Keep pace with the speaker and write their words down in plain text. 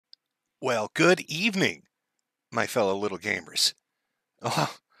Well, good evening, my fellow little gamers.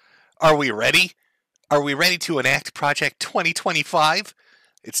 Oh, are we ready? Are we ready to enact Project 2025?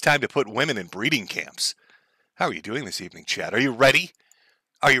 It's time to put women in breeding camps. How are you doing this evening, Chad? Are you ready?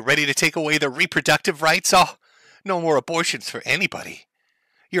 Are you ready to take away the reproductive rights? Oh, no more abortions for anybody.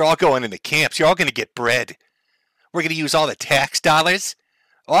 You're all going into camps. You're all going to get bred. We're going to use all the tax dollars,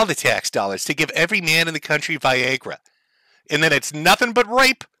 to give every man in the country Viagra. And then it's nothing but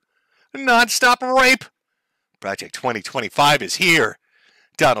rape. Non-stop rape. Project 2025 is here.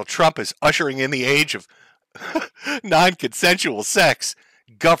 Donald Trump is ushering in the age of non-consensual sex,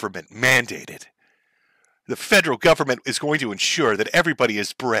 government mandated. The federal government is going to ensure that everybody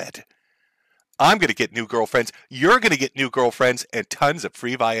is bred. I'm going to get new girlfriends. You're going to get new girlfriends and tons of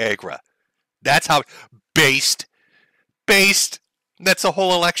free Viagra. That's how based. That's the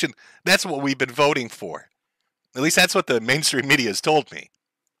whole election. That's what we've been voting for. At least that's what the mainstream media has told me.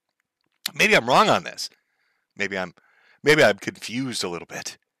 Maybe I'm wrong on this. Maybe I'm confused a little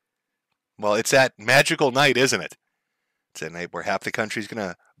bit. Well, it's that magical night, isn't it? It's a night where half the country's going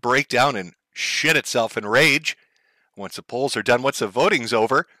to break down and shit itself in rage. Once the polls are done, once the voting's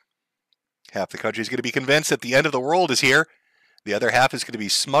over, half the country's going to be convinced that the end of the world is here. The other half is going to be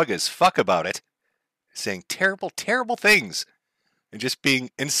smug as fuck about it, saying terrible, terrible things, and just being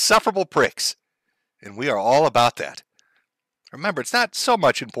insufferable pricks. And we are all about that. Remember, it's not so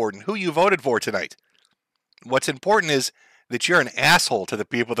much important who you voted for tonight. What's important is that you're an asshole to the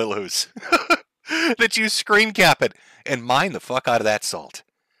people that lose. That you screen cap it and mine the fuck out of that salt.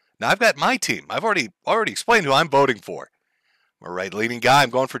 Now, I've got my team. I've already explained who I'm voting for. I'm a right-leaning guy. I'm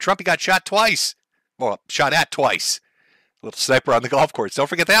going for Trump. He got shot twice. Well, shot at twice. Little sniper on the golf course. Don't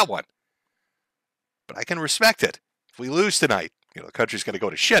forget that one. But I can respect it. If we lose tonight, the country's going to go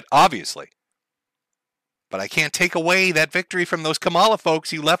to shit, obviously. But I can't take away that victory from those Kamala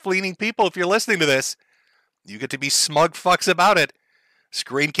folks, you left-leaning people, if you're listening to this. You get to be smug fucks about it,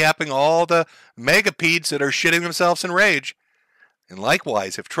 screen capping all the megapeds that are shitting themselves in rage. And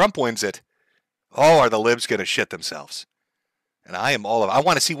likewise, if Trump wins it, are the libs going to shit themselves? And I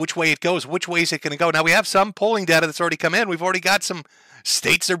want to see which way it goes. Which way is it going to go? Now, we have some polling data that's already come in. We've already got some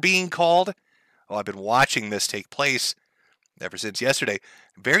states are being called. I've been watching this take place ever since yesterday.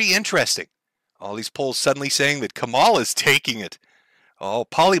 Very interesting. All these polls suddenly saying that Kamala's taking it. Oh,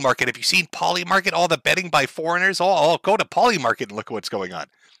 Polymarket. Have you seen Polymarket? All the betting by foreigners? Go to Polymarket and look at what's going on.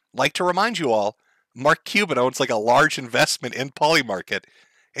 Like to remind you all, Mark Cuban owns like a large investment in Polymarket,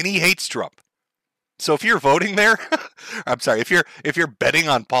 and he hates Trump. So if you're voting there, I'm sorry, if you're betting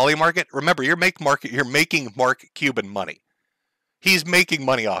on Polymarket, remember you're making Mark Cuban money. He's making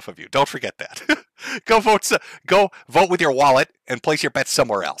money off of you. Don't forget that. Go vote with your wallet and place your bets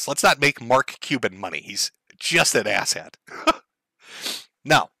somewhere else. Let's not make Mark Cuban money. He's just an asshat.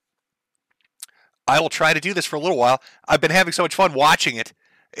 Now, I will try to do this for a little while. I've been having so much fun watching it.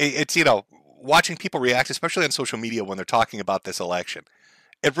 It's, watching people react, especially on social media when they're talking about this election.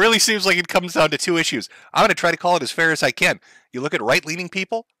 It really seems like it comes down to two issues. I'm going to try to call it as fair as I can. You look at right-leaning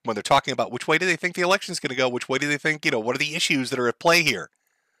people when they're talking about which way do they think the election's going to go, which way do they think, what are the issues that are at play here?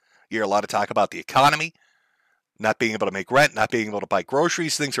 You hear a lot of talk about the economy, not being able to make rent, not being able to buy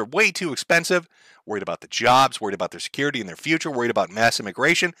groceries. Things are way too expensive. Worried about the jobs, worried about their security and their future, worried about mass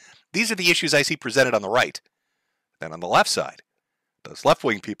immigration. These are the issues I see presented on the right. Then on the left side, those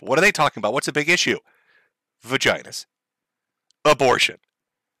left-wing people, what are they talking about? What's a big issue? Vaginas. Abortion.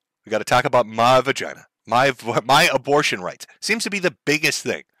 We got to talk about my vagina, my abortion rights. Seems to be the biggest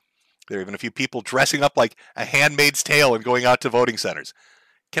thing. There are even a few people dressing up like a Handmaid's Tale and going out to voting centers.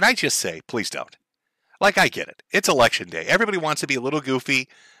 Can I just say, please don't. Like, I get it. It's election day. Everybody wants to be a little goofy.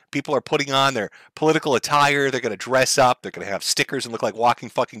 People are putting on their political attire. They're going to dress up. They're going to have stickers and look like walking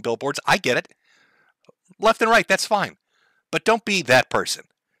fucking billboards. I get it. Left and right, that's fine. But don't be that person.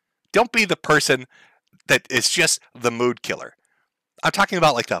 Don't be the person that is just the mood killer. I'm talking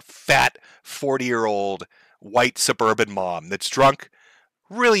about like the fat 40-year-old white suburban mom that's drunk,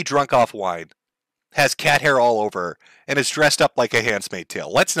 really drunk off wine, has cat hair all over her, and is dressed up like a Handmaid's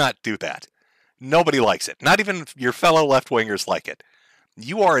Tale. Let's not do that. Nobody likes it. Not even your fellow left-wingers like it.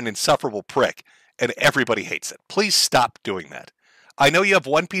 You are an insufferable prick, and everybody hates it. Please stop doing that. I know you have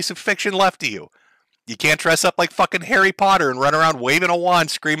one piece of fiction left to you. You can't dress up like fucking Harry Potter and run around waving a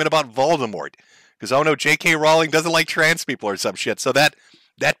wand screaming about Voldemort. Because, oh no, J.K. Rowling doesn't like trans people or some shit. So that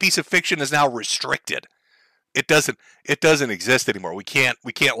piece of fiction is now restricted. It doesn't exist anymore. We can't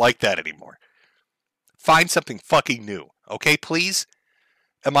like that anymore. Find something fucking new. Okay, please?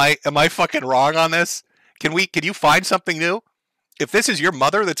 Am I fucking wrong on this? Can you find something new? If this is your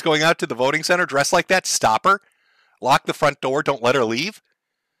mother that's going out to the voting center dressed like that, stop her. Lock the front door, don't let her leave.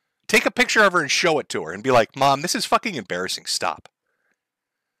 Take a picture of her and show it to her and be like, Mom, this is fucking embarrassing. Stop.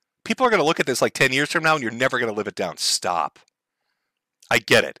 People are going to look at this like 10 years from now and you're never going to live it down. Stop. I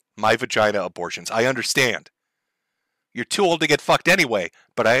get it. My vagina abortions. I understand. You're too old to get fucked anyway,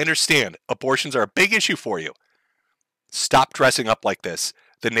 but I understand. Abortions are a big issue for you. Stop dressing up like this.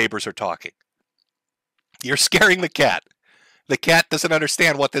 The neighbors are talking. You're scaring the cat. The cat doesn't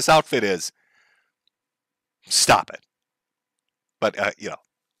understand what this outfit is. Stop it. But,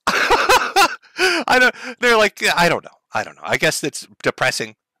 I don't. They're like, I don't know. I guess it's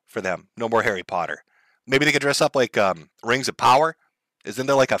depressing for them. No more Harry Potter. Maybe they could dress up like Rings of Power. Isn't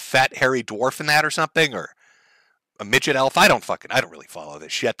there like a fat hairy dwarf in that or something, or a midget elf? I don't really follow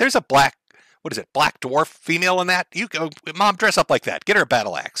this shit. There's a black dwarf female in that. You go, Mom, dress up like that. Get her a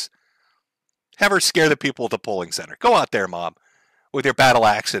battle axe. Have her scare the people at the polling center. Go out there, Mom, with your battle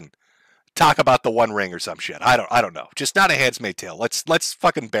axe and talk about the One Ring or some shit. I don't know. Just not a Handmaid's Tale. Let's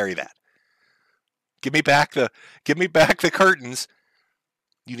fucking bury that. Give me back the curtains.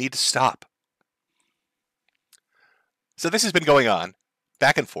 You need to stop. So this has been going on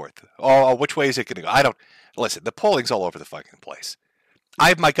back and forth. Oh, which way is it going to go? Listen, the polling's all over the fucking place. I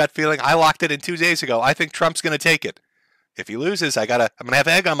have my gut feeling. I locked it in 2 days ago. I think Trump's going to take it. If he loses, I'm going to have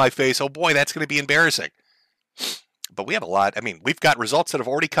egg on my face. Oh boy, that's going to be embarrassing. But we have a lot. We've got results that have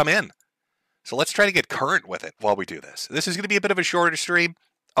already come in. So let's try to get current with it while we do this. This is going to be a bit of a shorter stream.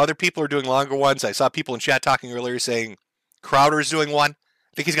 Other people are doing longer ones. I saw people in chat talking earlier saying Crowder's doing one.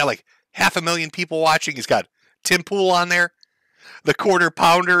 I think he's got like 500,000 people watching. He's got Tim Pool on there. The Quarter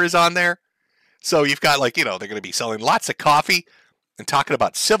Pounder is on there. So you've got they're going to be selling lots of coffee and talking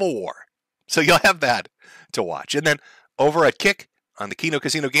about Civil War. So you'll have that to watch. And then over at Kick on the Kino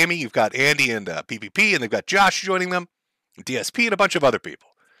Casino Gaming, you've got Andy and PPP, and they've got Josh joining them, DSP, and a bunch of other people.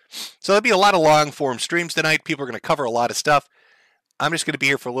 So there'll be a lot of long-form streams tonight. People are going to cover a lot of stuff. I'm just going to be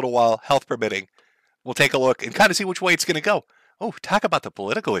here for a little while, health permitting. We'll take a look and kind of see which way it's going to go. Oh, talk about the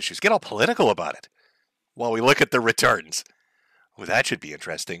political issues. Get all political about it while we look at the returns. Oh, that should be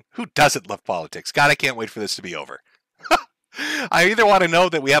interesting. Who doesn't love politics? God, I can't wait for this to be over. I either want to know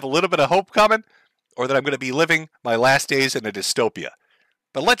that we have a little bit of hope coming or that I'm going to be living my last days in a dystopia.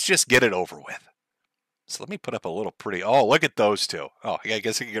 But let's just get it over with. So let me put up a little pretty... Oh, look at those two. Oh, I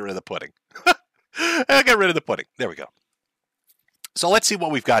guess I can get rid of the pudding. I'll get rid of the pudding. There we go. So let's see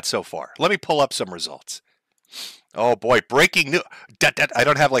what we've got so far. Let me pull up some results. Oh, boy. Breaking news. I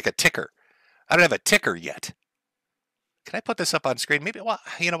don't have like a ticker. I don't have a ticker yet. Can I put this up on screen? Maybe, well,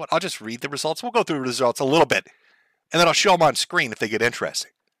 you know what? I'll just read the results. We'll go through the results a little bit. And then I'll show them on screen if they get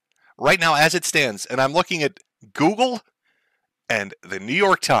interesting. Right now, as it stands, and I'm looking at Google and the New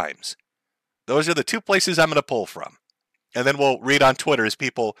York Times. Those are the two places I'm going to pull from. And then we'll read on Twitter as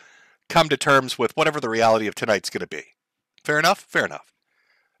people come to terms with whatever the reality of tonight's going to be. Fair enough? Fair enough.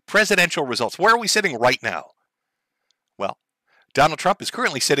 Presidential results. Where are we sitting right now? Well, Donald Trump is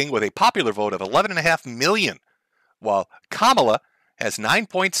currently sitting with a popular vote of 11.5 million, while Kamala has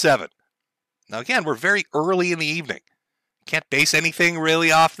 9.7. Now, again, we're very early in the evening. Can't base anything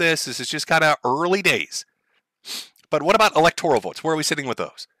really off this. This is just kind of early days. But what about electoral votes? Where are we sitting with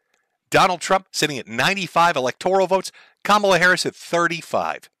those? Donald Trump sitting at 95 electoral votes. Kamala Harris at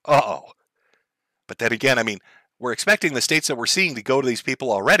 35. Uh-oh. But then again, we're expecting the states that we're seeing to go to these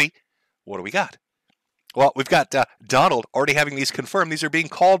people already. What do we got? Well, we've got Donald already having these confirmed. These are being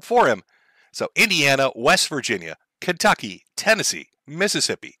called for him. So Indiana, West Virginia, Kentucky, Tennessee,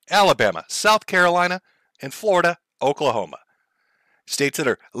 Mississippi, Alabama, South Carolina, and Florida, Oklahoma. States that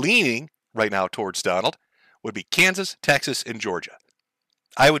are leaning right now towards Donald would be Kansas, Texas, and Georgia.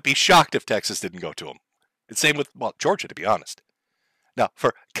 I would be shocked if Texas didn't go to him. The same with, Georgia, to be honest. Now,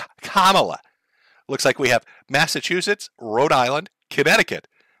 for Kamala, looks like we have Massachusetts, Rhode Island, Connecticut,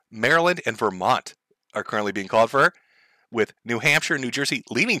 Maryland, and Vermont are currently being called for her, with New Hampshire and New Jersey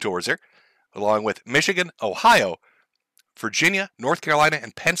leaning towards her, along with Michigan, Ohio, Virginia, North Carolina,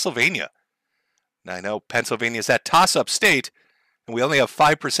 and Pennsylvania. Now, I know Pennsylvania is that toss-up state, and we only have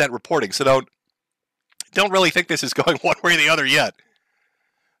 5% reporting, so don't really think this is going one way or the other yet.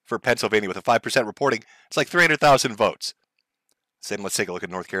 For Pennsylvania with a 5% reporting, it's like 300,000 votes. Same, let's take a look at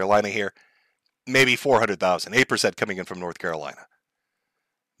North Carolina here. Maybe 400,000, 8% coming in from North Carolina.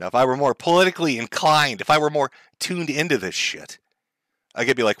 Now, if I were more politically inclined, if I were more tuned into this shit, I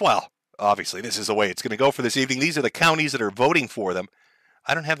could be like, well, obviously this is the way it's going to go for this evening. These are the counties that are voting for them.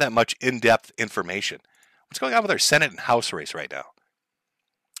 I don't have that much in-depth information. What's going on with our Senate and House race right now?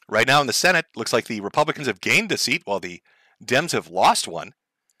 Right now in the Senate, looks like the Republicans have gained a seat while the Dems have lost one.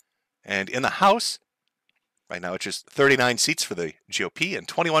 And in the House, right now it's just 39 seats for the GOP and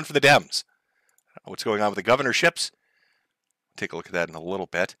 21 for the Dems. I don't know what's going on with the governorships. Take a look at that in a little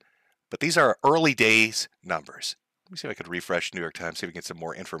bit. But these are early days numbers. Let me see if I could refresh New York Times, see if we can get some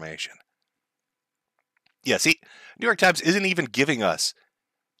more information. Yeah, see, New York Times isn't even giving us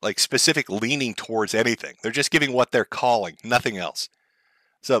like specific leaning towards anything. They're just giving what they're calling, nothing else.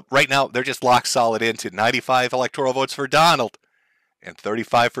 So right now, they're just locked solid into 95 electoral votes for Donald and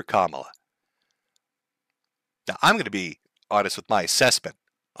 35 for Kamala. Now, I'm going to be honest with my assessment,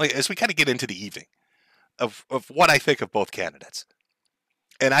 like, as we kind of get into the evening, of what I think of both candidates.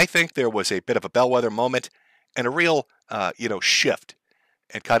 And I think there was a bit of a bellwether moment and a real, shift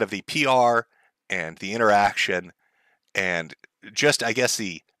in kind of the PR and the interaction and just, I guess,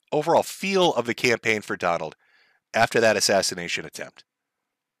 the overall feel of the campaign for Donald after that assassination attempt.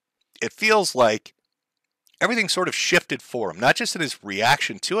 It feels like everything sort of shifted for him, not just in his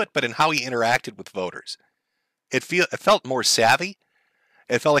reaction to it, but in how he interacted with voters. It felt more savvy.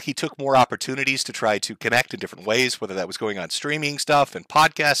 It felt like he took more opportunities to try to connect in different ways, whether that was going on streaming stuff and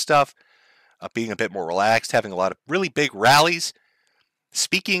podcast stuff, being a bit more relaxed, having a lot of really big rallies,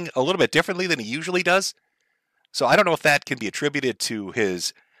 speaking a little bit differently than he usually does. So I don't know if that can be attributed to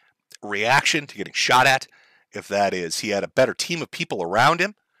his reaction to getting shot at, if that is he had a better team of people around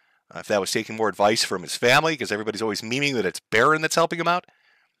him, if that was taking more advice from his family, because everybody's always memeing that it's Barron that's helping him out.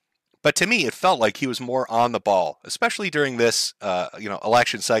 But to me, it felt like he was more on the ball, especially during this,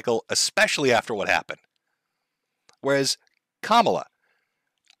 election cycle, especially after what happened. Whereas Kamala,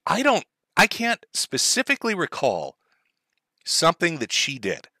 I can't specifically recall something that she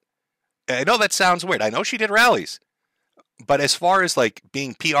did. I know that sounds weird. I know she did rallies. But as far as like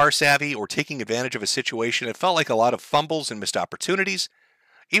being PR savvy or taking advantage of a situation, it felt like a lot of fumbles and missed opportunities.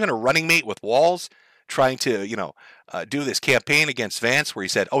 Even a running mate with Walz trying to, do this campaign against Vance where he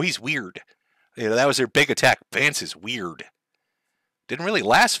said, oh, he's weird. That was their big attack. Vance is weird. Didn't really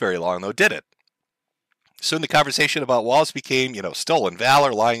last very long, though, did it? Soon the conversation about Walz became, stolen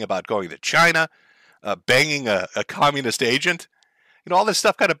valor, lying about going to China, banging a communist agent. All this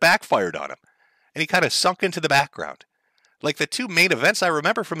stuff kind of backfired on him. And he kind of sunk into the background. Like the two main events I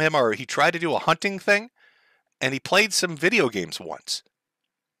remember from him are he tried to do a hunting thing, and he played some video games once.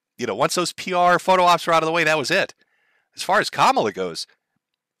 Once those PR photo ops were out of the way, that was it. As far as Kamala goes,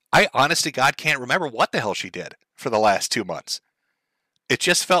 I honest to God can't remember what the hell she did for the last 2 months. It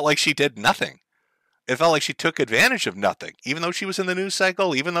just felt like she did nothing. It felt like she took advantage of nothing, even though she was in the news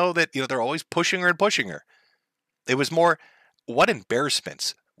cycle, even though that, they're always pushing her and pushing her. It was more, what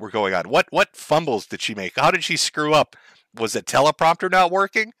embarrassments were going on? What fumbles did she make? How did she screw up? Was the teleprompter not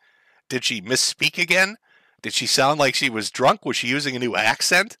working? Did she misspeak again? Did she sound like she was drunk? Was she using a new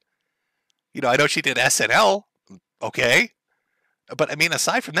accent? I know she did SNL. Okay. But I mean,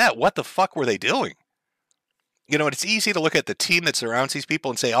 aside from that, what the fuck were they doing? It's easy to look at the team that surrounds these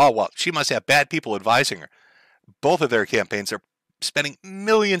people and say, oh, well, she must have bad people advising her. Both of their campaigns are spending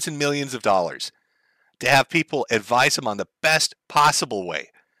millions and millions of dollars to have people advise them on the best possible way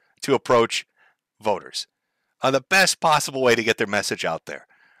to approach voters, on the best possible way to get their message out there.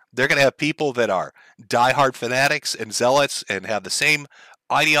 They're going to have people that are diehard fanatics and zealots and have the same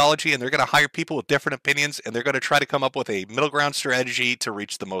ideology, and they're going to hire people with different opinions, and they're going to try to come up with a middle ground strategy to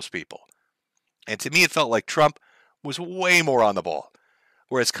reach the most people. And to me, it felt like Trump was way more on the ball,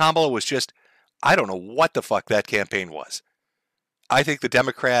 whereas Kamala was just, I don't know what the fuck that campaign was. I think the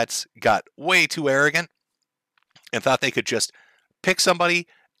Democrats got way too arrogant and thought they could just pick somebody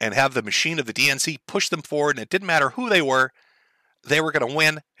and have the machine of the DNC push them forward, and it didn't matter who they were going to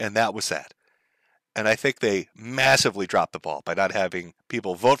win, and that was that. And I think they massively dropped the ball by not having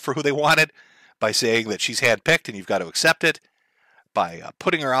people vote for who they wanted, by saying that she's handpicked and you've got to accept it, by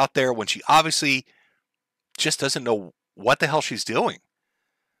putting her out there when she obviously just doesn't know what the hell she's doing.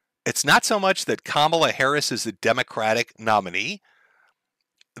 It's not so much that Kamala Harris is the Democratic nominee,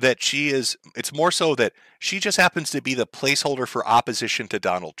 that it's more so that she just happens to be the placeholder for opposition to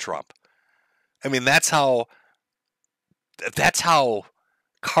Donald Trump. I mean, that's how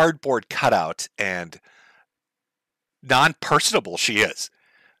cardboard cutout and non-personable she is.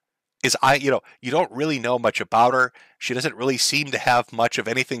 You don't really know much about her. She doesn't really seem to have much of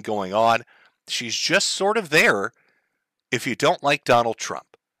anything going on. She's just sort of there if you don't like Donald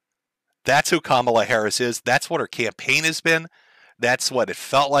Trump. That's who Kamala Harris is. That's what her campaign has been. That's what it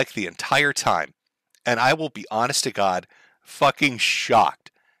felt like the entire time. And I will be honest to God, fucking shocked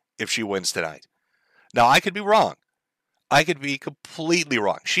if she wins tonight. Now, I could be wrong. I could be completely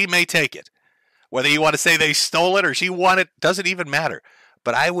wrong. She may take it. Whether you want to say they stole it or she won it, doesn't even matter.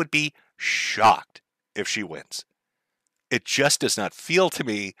 But I would be shocked if she wins. It just does not feel to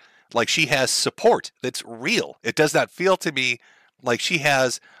me like she has support that's real. It does not feel to me like she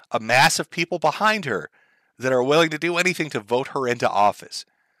has a mass of people behind her that are willing to do anything to vote her into office.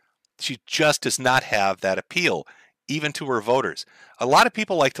 She just does not have that appeal, even to her voters. A lot of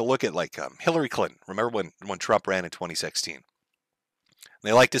people like to look at like Hillary Clinton. Remember when Trump ran in 2016?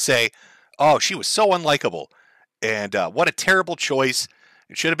 They like to say, "Oh, she was so unlikable, and what a terrible choice.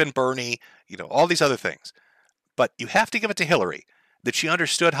 It should have been Bernie." All these other things. But you have to give it to Hillary that she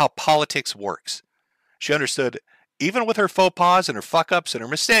understood how politics works. She understood, even with her faux pas and her fuck ups and her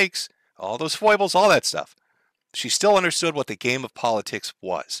mistakes, all those foibles, all that stuff, she still understood what the game of politics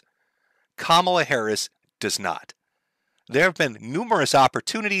was. Kamala Harris does not. There have been numerous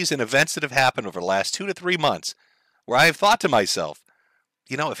opportunities and events that have happened over the last 2 to 3 months where I have thought to myself,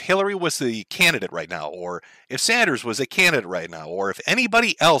 if Hillary was the candidate right now, or if Sanders was a candidate right now, or if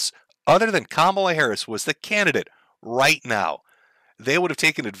anybody else other than Kamala Harris was the candidate right now, they would have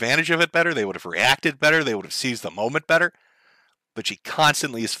taken advantage of it better, they would have reacted better, they would have seized the moment better. But she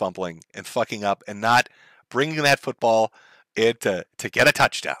constantly is fumbling and fucking up and not bringing that football in to get a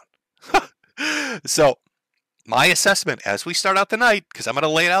touchdown. So my assessment as we start out the night, because I'm going to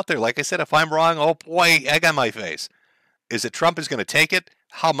lay it out there, like I said, if I'm wrong, oh boy, egg on my face, is that Trump is going to take it.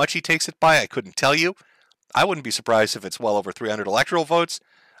 How much he takes it by, I couldn't tell you. I wouldn't be surprised if it's well over 300 electoral votes.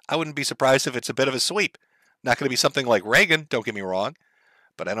 I wouldn't be surprised if it's a bit of a sweep. Not going to be something like Reagan, don't get me wrong,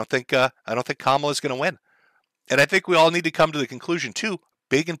 but I don't think Kamala is going to win. And I think we all need to come to the conclusion too.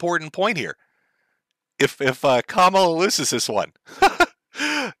 Big important point here. If Kamala loses this one,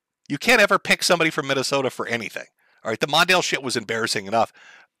 you can't ever pick somebody from Minnesota for anything. All right, the Mondale shit was embarrassing enough.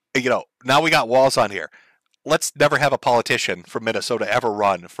 Now we got Walls on here. Let's never have a politician from Minnesota ever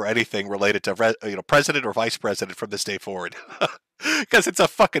run for anything related to president or vice president from this day forward, because it's a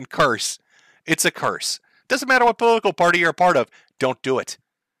fucking curse. It's a curse. Doesn't matter what political party you're a part of. Don't do it.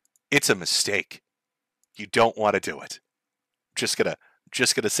 It's a mistake. You don't want to do it. Just gonna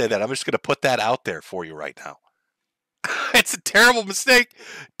say that. I'm just gonna put that out there for you right now. It's a terrible mistake.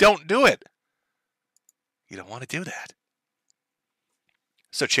 Don't do it. You don't want to do that.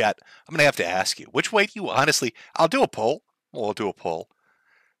 So, chat, I'm going to have to ask you, which way do you honestly, I'll do a poll. We'll do a poll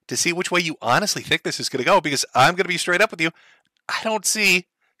to see which way you honestly think this is going to go, because I'm going to be straight up with you. I don't see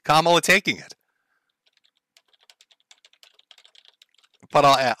Kamala taking it. But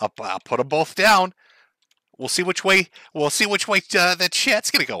I'll put them both down. We'll see which way the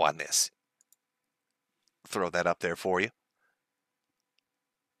chat's going to go on this. Throw that up there for you.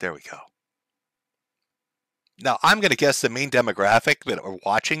 There we go. Now, I'm going to guess the main demographic that are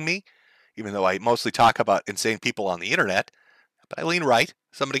watching me, even though I mostly talk about insane people on the internet, but I lean right.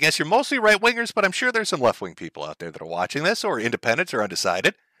 So I'm going to guess you're mostly right-wingers, but I'm sure there's some left-wing people out there that are watching this, or independents or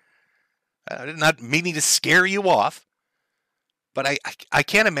undecided. Not meaning to scare you off, but I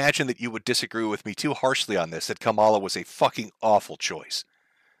can't imagine that you would disagree with me too harshly on this, that Kamala was a fucking awful choice,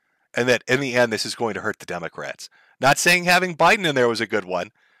 and that in the end this is going to hurt the Democrats. Not saying having Biden in there was a good one.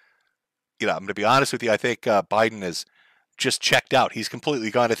 I'm going to be honest with you. I think Biden is just checked out. He's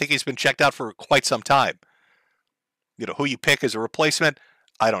completely gone. I think he's been checked out for quite some time. Who you pick as a replacement,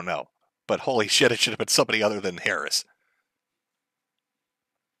 I don't know. But holy shit, it should have been somebody other than Harris.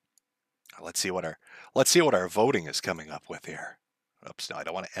 Let's see what our voting is coming up with here. Oops, no, I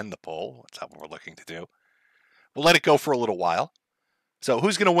don't want to end the poll. That's not what we're looking to do. We'll let it go for a little while. So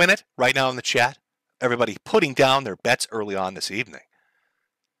who's going to win it right now in the chat? Everybody putting down their bets early on this evening.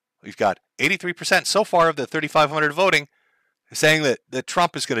 We've got 83% so far of the 3,500 voting saying that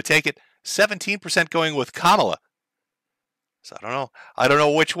Trump is going to take it. 17% going with Kamala. So I don't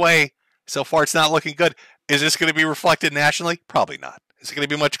know which way. So far, it's not looking good. Is this going to be reflected nationally? Probably not. Is it going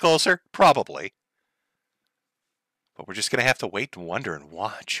to be much closer? Probably. But we're just going to have to wait and wonder and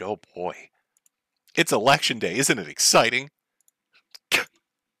watch. Oh, boy. It's election day. Isn't it exciting?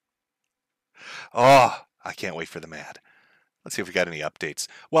 Oh, I can't wait for the mad. Let's see if we got any updates.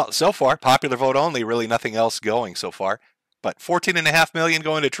 Well, so far, popular vote only, really nothing else going so far. But 14.5 million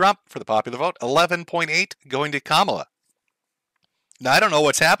going to Trump for the popular vote, 11.8 going to Kamala. Now, I don't know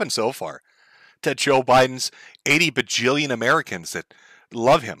what's happened so far to Joe Biden's 80 bajillion Americans that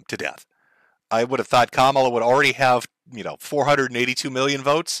love him to death. I would have thought Kamala would already have, 482 million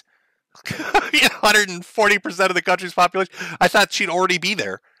votes. 140% of the country's population. I thought she'd already be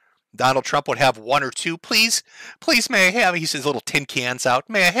there. Donald Trump would have one or two. Please, may I have, he says little tin cans out.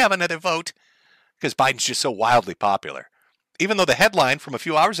 May I have another vote? Because Biden's just so wildly popular. Even though the headline from a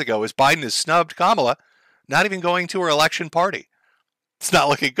few hours ago is Biden has snubbed Kamala, not even going to her election party. It's not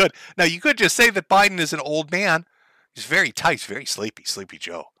looking good. Now, you could just say that Biden is an old man. He's very tight, very sleepy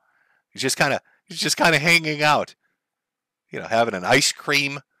Joe. He's just kind of hanging out, having an ice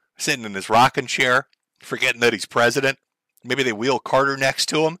cream, sitting in his rocking chair, forgetting that he's president. Maybe they wheel Carter next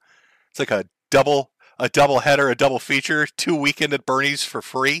to him. It's like a double header, a double feature, 2 Weekend at Bernie's for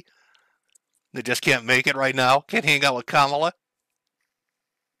free. They just can't make it right now. Can't hang out with Kamala.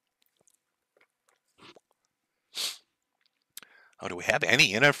 Oh, do we have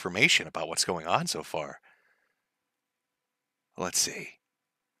any information about what's going on so far? Let's see.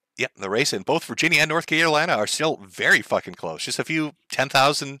 Yep, the race in both Virginia and North Carolina are still very fucking close. Just a few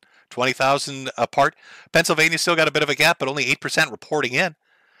 10,000, 20,000 apart. Pennsylvania still got a bit of a gap, but only 8% reporting in.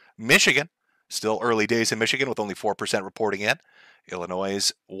 Michigan, still early days in Michigan with only 4% reporting in. Illinois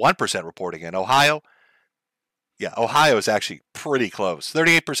is 1% reporting in. Ohio, Ohio is actually pretty close.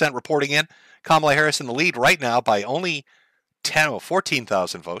 38% reporting in. Kamala Harris in the lead right now by only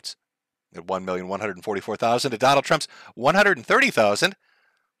 14,000 votes at 1,144,000 to Donald Trump's 130,000.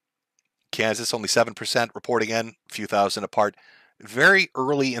 Kansas only 7% reporting in, a few thousand apart. Very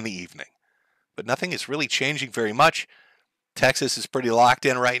early in the evening. But nothing is really changing very much. Texas is pretty locked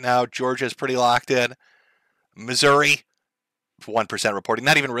in right now. Georgia is pretty locked in. Missouri, 1% reporting.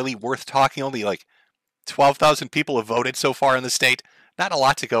 Not even really worth talking. Only like 12,000 people have voted so far in the state. Not a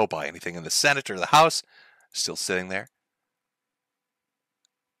lot to go by. Anything in the Senate or the House, still sitting there.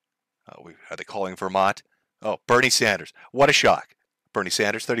 Are they calling Vermont? Oh, Bernie Sanders. What a shock. Bernie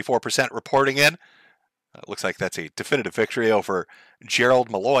Sanders, 34% reporting in. Looks like that's a definitive victory over Gerald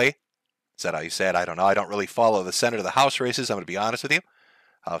Malloy. Is that how you say it? I don't know. I don't really follow the Senate or the House races. I'm going to be honest with you.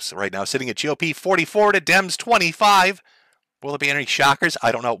 So right now, sitting at GOP 44 to Dems 25. Will there be any shockers?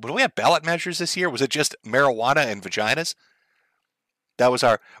 I don't know. Will we have ballot measures this year? Was it just marijuana and vaginas?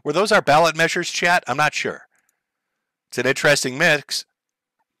 Were those our ballot measures, chat? I'm not sure. It's an interesting mix.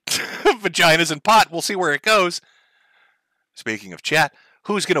 Vaginas and pot. We'll see where it goes. Speaking of chat,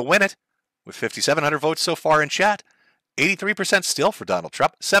 who's going to win it? With 5,700 votes so far in chat, 83% still for Donald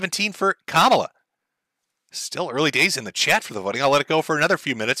Trump, 17% for Kamala. Still early days in the chat for the voting. I'll let it go for another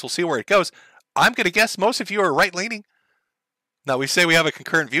few minutes. We'll see where it goes. I'm going to guess most of you are right-leaning. Now, we say we have a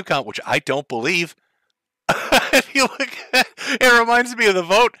concurrent view count, which I don't believe. If you look at it, reminds me of the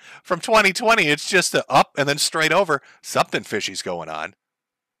vote from 2020. It's just a up and then straight over. Something fishy's going on.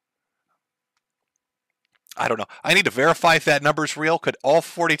 I don't know. I need to verify if that number's real. Could all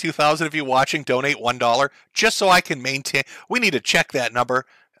 42,000 of you watching donate $1 just so I can maintain? We need to check that number.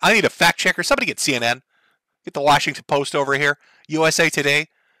 I need a fact checker. Somebody get CNN. Get the Washington Post over here. USA Today.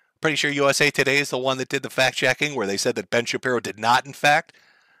 Pretty sure USA Today is the one that did the fact checking where they said that Ben Shapiro did not, in fact,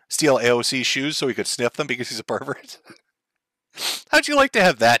 steal AOC's shoes so he could sniff them because he's a pervert. How'd you like to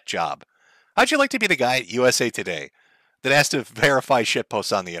have that job? How'd you like to be the guy at USA Today that has to verify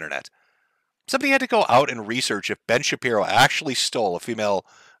shitposts on the internet? Somebody had to go out and research if Ben Shapiro actually stole a female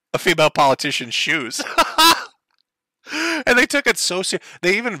politician's shoes. And they took it so serious.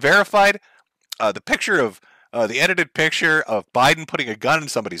 They even verified the picture of the edited picture of Biden putting a gun in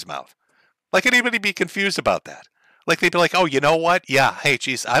somebody's mouth. Like anybody be confused about that? Like they'd be like, "Oh, you know what? Yeah, hey,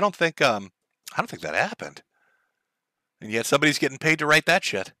 geez, I don't think that happened." And yet somebody's getting paid to write that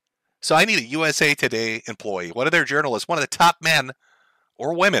shit. So I need a USA Today employee, one of their journalists, one of the top men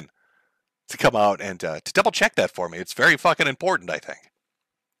or women, to come out and to double check that for me. It's very fucking important, I think.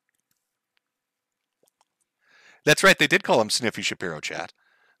 That's right, they did call him Sniffy Shapiro, chat.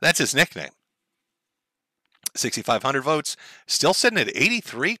 That's his nickname. 6,500 votes, still sitting at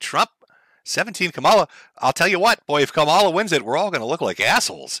 83. Trump, 17. Kamala. I'll tell you what, boy, if Kamala wins it, we're all going to look like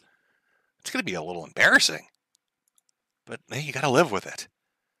assholes. It's going to be a little embarrassing. But hey, you got to live with it.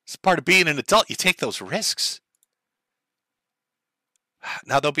 It's part of being an adult. You take those risks.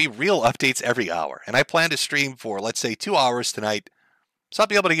 Now, there'll be real updates every hour, and I plan to stream for, let's say, 2 hours tonight. So I'll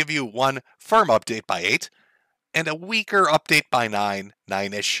be able to give you one firm update by 8 and a weaker update by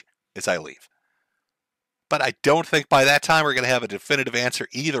 9-ish as I leave. But I don't think by that time we're going to have a definitive answer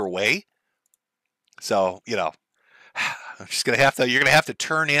either way. So, you know, I'm just going to have to, you're going to have to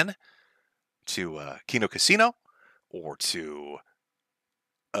turn in to Kino Casino or to,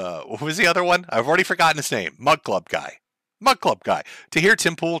 what was the other one? I've already forgotten his name. Mug Club Guy, to hear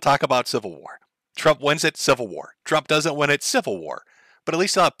Tim Pool talk about Civil War. Trump wins it, Civil War. Trump doesn't win it, Civil War. But at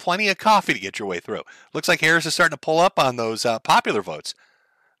least you'll have plenty of coffee to get your way through. Looks like Harris is starting to pull up on those popular votes.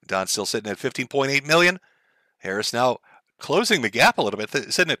 Don's still sitting at 15.8 million. Harris now closing the gap a little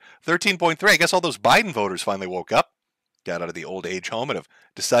bit, sitting at 13.3. I guess all those Biden voters finally woke up, got out of the old age home, and have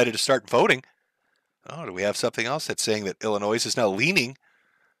decided to start voting. Oh, do we have something else that's saying that Illinois is now leaning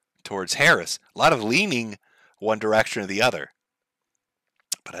towards Harris? A lot of leaning one direction or the other.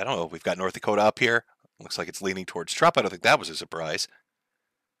 But I don't know. We've got North Dakota up here. Looks like it's leaning towards Trump. I don't think that was a surprise.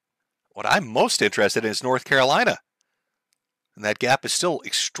 What I'm most interested in is North Carolina. And that gap is still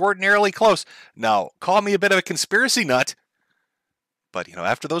extraordinarily close. Now, call me a bit of a conspiracy nut, but, you know,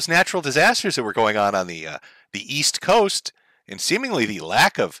 after those natural disasters that were going on the East Coast, and seemingly the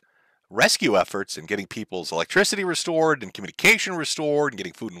lack of rescue efforts and getting people's electricity restored and communication restored and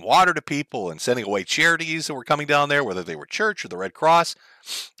getting food and water to people and sending away charities that were coming down there, whether they were church or the Red Cross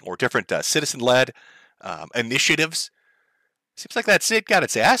or different citizen-led initiatives. Seems like that state got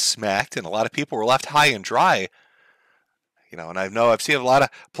its ass smacked and a lot of people were left high and dry. You know, and I know I've seen a lot of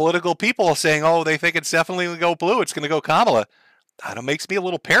political people saying, oh, they think it's definitely going to go blue. It's going to go Kamala. That makes me a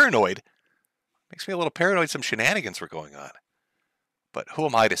little paranoid. Makes me a little paranoid some shenanigans were going on. But who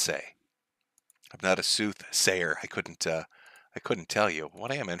am I to say? I'm not a soothsayer. I couldn't tell you.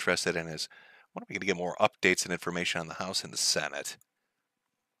 What I am interested in is, when are we going to get more updates and information on the House and the Senate?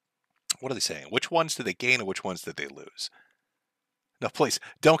 What are they saying? Which ones did they gain and which ones did they lose? No, please,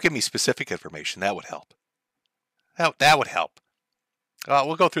 don't give me specific information. That would help. That would help.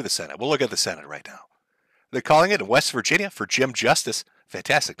 We'll go through the Senate. We'll look at the Senate right now. They're calling it in West Virginia for Jim Justice.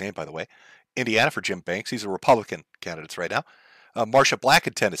 Fantastic name, by the way. Indiana for Jim Banks. He's a Republican candidate right now. Marsha Black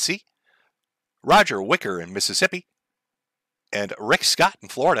in Tennessee. Roger Wicker in Mississippi. And Rick Scott in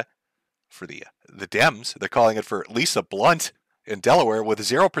Florida for the Dems. They're calling it for Lisa Blunt in Delaware with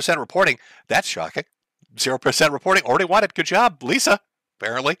 0% reporting. That's shocking. 0% reporting. Already won it. Good job, Lisa.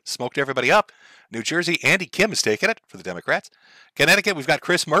 Apparently. Smoked everybody up. New Jersey, Andy Kim is taking it for the Democrats. Connecticut, we've got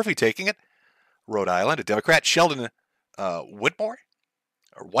Chris Murphy taking it. Rhode Island, a Democrat. Sheldon Whitmore?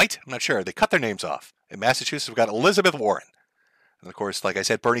 Or White? I'm not sure. They cut their names off. In Massachusetts, we've got Elizabeth Warren. And of course, like I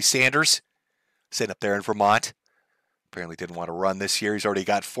said, Bernie Sanders sitting up there in Vermont. Apparently didn't want to run this year. He's already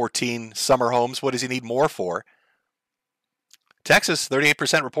got 14 summer homes. What does he need more for? Texas,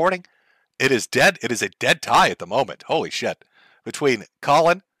 38% reporting. It is dead. It is a dead tie at the moment. Holy shit. Between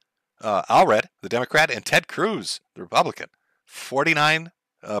Colin Allred, the Democrat, and Ted Cruz, the Republican. 49%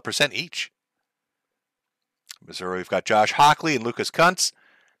 each. Missouri, we've got Josh Hockley and Lucas Kuntz.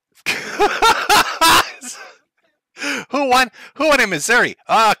 Who won in Missouri?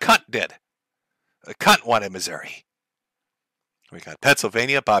 Kunt did. Kunt won in Missouri. We got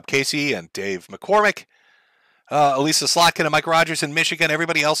Pennsylvania, Bob Casey and Dave McCormick. Elisa Slotkin and Mike Rogers in Michigan.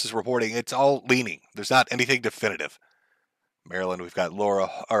 Everybody else is reporting. It's all leaning. There's not anything definitive. Maryland, we've got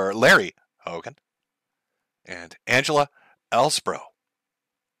Larry Hogan and Angela Ellsbro.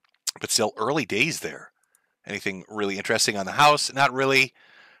 But still early days there. Anything really interesting on the House? Not really.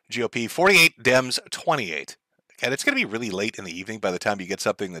 GOP 48, Dems 28. And it's going to be really late in the evening by the time you get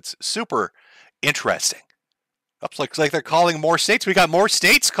something that's super interesting. Looks like they're calling more states. We got more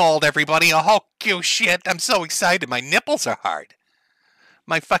states called, everybody. Oh, shit. I'm so excited. My nipples are hard.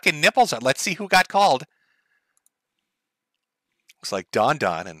 My fucking nipples are. Let's see who got called. Looks like Don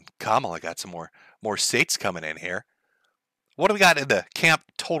and Kamala got some more states coming in here. What do we got in the camp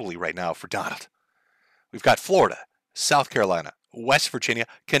totally right now for Donald? We've got Florida, South Carolina, West Virginia,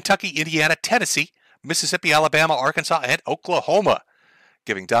 Kentucky, Indiana, Tennessee, Mississippi, Alabama, Arkansas, and Oklahoma,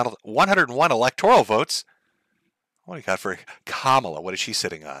 giving Donald 101 electoral votes. What do you got for Kamala? What is she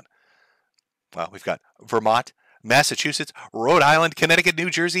sitting on? Well, we've got Vermont, Massachusetts, Rhode Island, Connecticut, New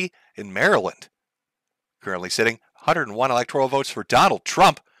Jersey, and Maryland. Currently sitting 101 electoral votes for Donald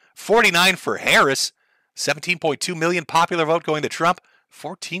Trump, 49 for Harris, 17.2 million popular vote going to Trump,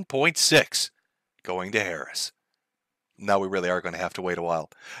 14.6 going to Harris. Now we really are going to have to wait a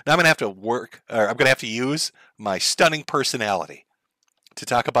while. Now I'm going to have to use my stunning personality to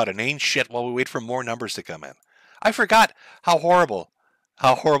talk about inane shit while we wait for more numbers to come in. I forgot how horrible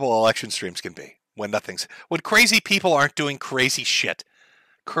election streams can be when crazy people aren't doing crazy shit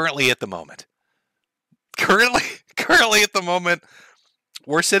currently at the moment. Currently at the moment,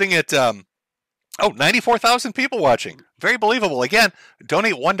 we're sitting at 94,000 people watching. Very believable. Again,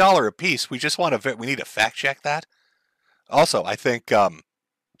 donate $1 a piece. We need to fact check that. Also, I think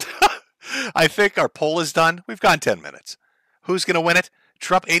I think our poll is done. We've gone 10 minutes. Who's going to win it?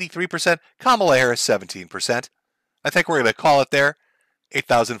 Trump 83%, Kamala Harris 17%. I think we're going to call it there.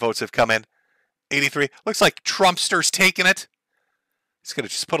 8,000 votes have come in. 83. Looks like Trumpster's taking it. He's going to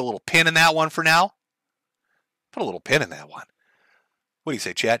just put a little pin in that one for now. Put a little pin in that one. What do you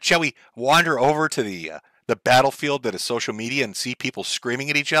say, chat? Shall we wander over to the battlefield that is social media and see people screaming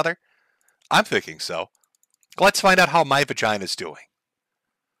at each other? I'm thinking so. Let's find out how my vagina's doing.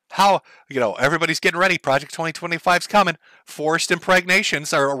 How, everybody's getting ready. Project 2025's coming. Forced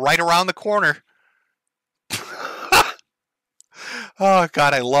impregnations are right around the corner. Oh,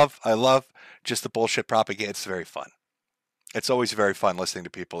 God, I love just the bullshit propaganda. It's very fun. It's always very fun listening to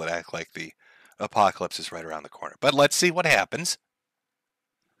people that act like the apocalypse is right around the corner. But let's see what happens.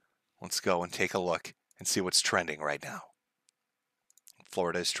 Let's go and take a look and see what's trending right now.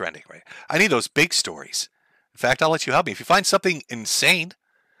 Florida is trending, right? I need those big stories. In fact, I'll let you help me. If you find something insane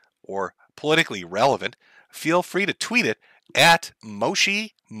or politically relevant, feel free to tweet it at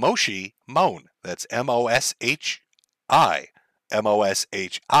Moshe Moshi Moan. That's Moshi Moan.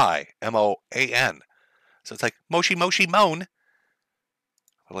 So it's like Moshi Moshi Moan.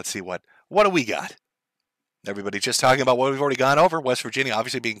 Well, let's see what do we got? Everybody just talking about what we've already gone over. West Virginia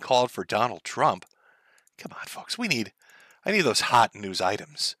obviously being called for Donald Trump. Come on, folks. I need those hot news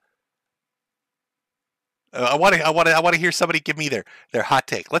items. I want to hear somebody give me their hot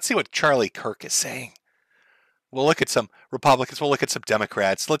take. Let's see what Charlie Kirk is saying. We'll look at some Republicans. We'll look at some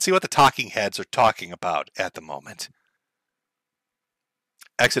Democrats. Let's see what the talking heads are talking about at the moment.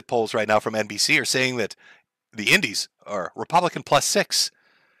 Exit polls right now from NBC are saying that the Indies are Republican +6.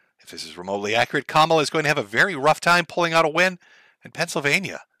 If this is remotely accurate, Kamala is going to have a very rough time pulling out a win in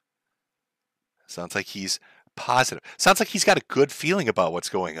Pennsylvania. Sounds like he's positive. Sounds like he's got a good feeling about what's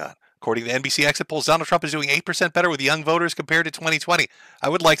going on. According to NBC exit polls, Donald Trump is doing 8% better with young voters compared to 2020. I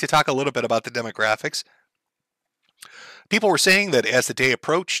would like to talk a little bit about the demographics. People were saying that as the day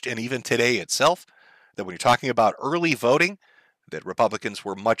approached, and even today itself, that when you're talking about early voting, that Republicans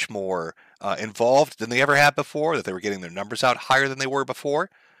were much more involved than they ever had before, that they were getting their numbers out higher than they were before,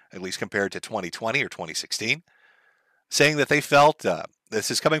 at least compared to 2020 or 2016, saying that they felt,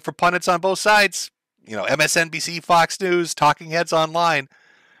 this is coming from pundits on both sides, MSNBC, Fox News, talking heads online,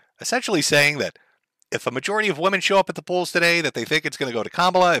 essentially saying that if a majority of women show up at the polls today, that they think it's going to go to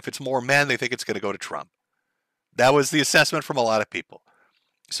Kamala. If it's more men, they think it's going to go to Trump. That was the assessment from a lot of people.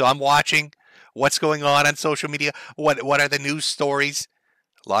 So I'm watching what's going on social media. What are the news stories?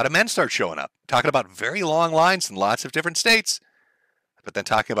 A lot of men start showing up, talking about very long lines in lots of different states, but then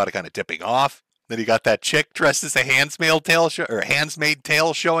talking about it kind of dipping off. Then you got that chick dressed as a handsmaid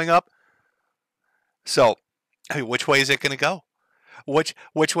tale showing up. So, which way is it going to go? Which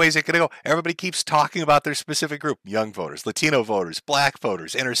way is it going to go? Everybody keeps talking about their specific group: young voters, Latino voters, black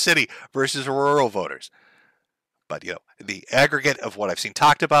voters, inner city versus rural voters. But, the aggregate of what I've seen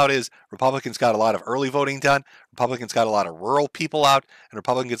talked about is Republicans got a lot of early voting done, Republicans got a lot of rural people out, and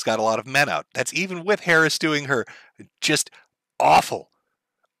Republicans got a lot of men out. That's even with Harris doing her just awful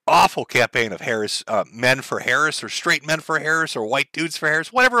campaign of Harris, men for Harris, or straight men for Harris, or white dudes for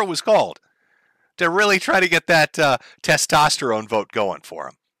Harris, whatever it was called, to really try to get that testosterone vote going for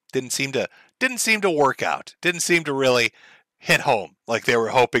him. Didn't seem to work out. Didn't seem to really hit home like they were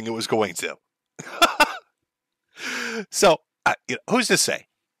hoping it was going to. So, who's to say?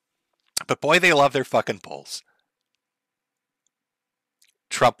 But boy, they love their fucking polls.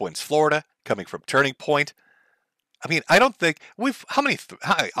 Trump wins Florida, coming from Turning Point. I mean, I don't think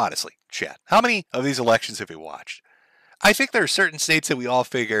honestly, chat, how many of these elections have we watched? I think there are certain states that we all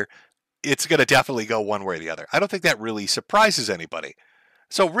figure it's going to definitely go one way or the other. I don't think that really surprises anybody.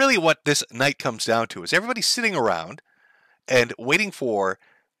 So really what this night comes down to is everybody sitting around and waiting for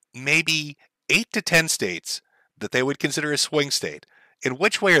maybe 8 to 10 states that they would consider a swing state. And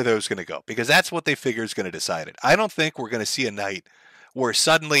which way are those going to go? Because that's what they figure is going to decide it. I don't think we're going to see a night where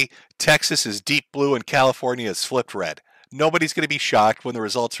suddenly Texas is deep blue and California is flipped red. Nobody's going to be shocked when the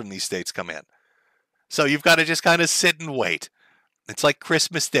results from these states come in. So you've got to just kind of sit and wait. It's like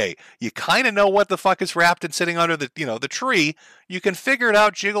Christmas Day. You kind of know what the fuck is wrapped and sitting under the tree. You can figure it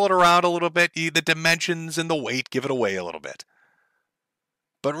out, jiggle it around a little bit, the dimensions and the weight, give it away a little bit.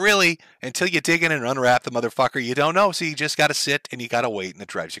 But really, until you dig in and unwrap the motherfucker, you don't know. So you just got to sit and you got to wait, and it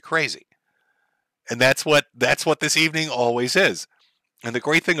drives you crazy. And that's what this evening always is. And the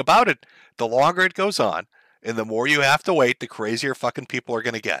great thing about it, the longer it goes on, and the more you have to wait, the crazier fucking people are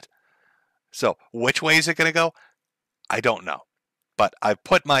going to get. So which way is it going to go? I don't know. But I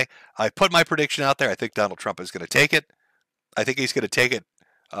put my prediction out there. I think Donald Trump is going to take it. I think he's going to take it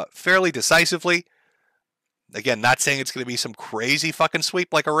fairly decisively. Again, not saying it's going to be some crazy fucking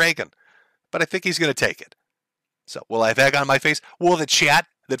sweep like a Reagan, but I think he's going to take it. So will I have egg on my face? Will the chat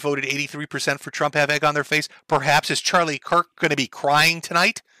that voted 83% for Trump have egg on their face? Perhaps is Charlie Kirk going to be crying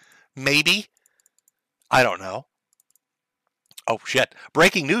tonight? Maybe. I don't know. Oh, shit.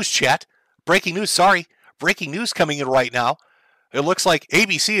 Breaking news, chat. Breaking news, sorry. Breaking news coming in right now. It looks like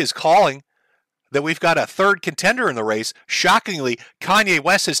ABC is calling that we've got a third contender in the race. Shockingly, Kanye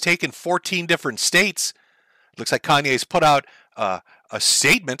West has taken 14 different states. It looks like Kanye's put out a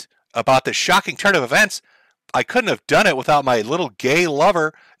statement about this shocking turn of events. I couldn't have done it without my little gay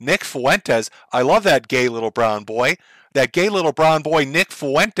lover, Nick Fuentes. I love that gay little brown boy. That gay little brown boy, Nick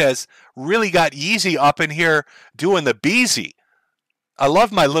Fuentes, really got Yeezy up in here doing the beezy. I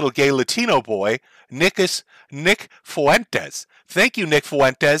love my little gay Latino boy, Nick Fuentes. Thank you, Nick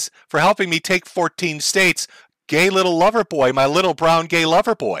Fuentes, for helping me take 14 states. Gay little lover boy, my little brown gay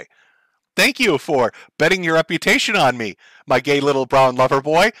lover boy. Thank you for betting your reputation on me, my gay little brown lover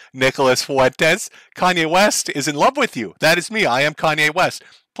boy, Nicholas Fuentes. Kanye West is in love with you. That is me. I am Kanye West.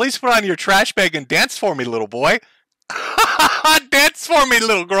 Please put on your trash bag and dance for me, little boy. Dance for me,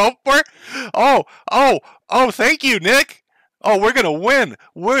 little groper. Oh, oh, oh, thank you, Nick. Oh, we're going to win.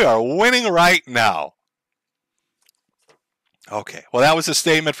 We are winning right now. Okay, well, that was a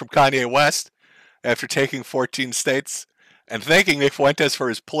statement from Kanye West after taking 14 states and thanking Nick Fuentes for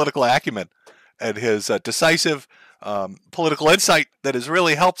his political acumen and his decisive political insight that has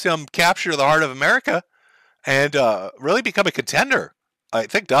really helped him capture the heart of America and really become a contender. I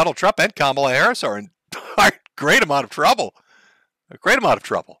think Donald Trump and Kamala Harris are in a great amount of trouble. A great amount of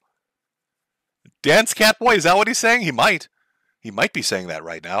trouble. Dance Catboy, is that what he's saying? He might. He might be saying that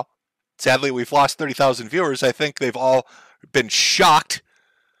right now. Sadly, we've lost 30,000 viewers. I think they've all been shocked.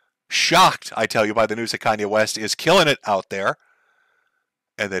 Shocked, I tell you, by the news that Kanye West is killing it out there.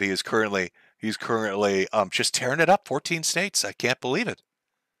 And that he's currently just tearing it up, 14 states. I can't believe it.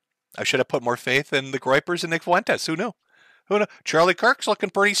 I should have put more faith in the Groypers and Nick Fuentes. Who knew? Who knew? Charlie Kirk's looking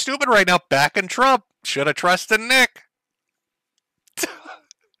pretty stupid right now, backing Trump. Should have trusted Nick.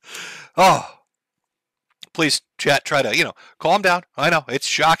 Oh. Please, chat, try to, calm down. I know, it's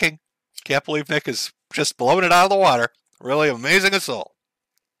shocking. Can't believe Nick is just blowing it out of the water. Really amazing as soul.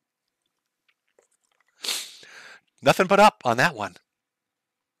 Nothing but up on that one.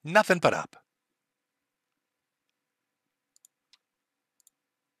 Nothing but up.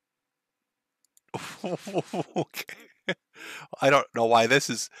 Okay. I don't know why this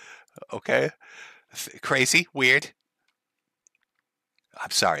is okay. Crazy, weird.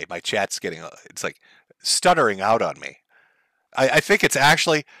 I'm sorry, my chat's getting it's like stuttering out on me. I think it's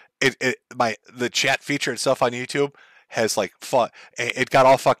actually the chat feature itself on YouTube has like it got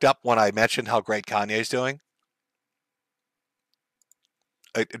all fucked up when I mentioned how great Kanye's doing.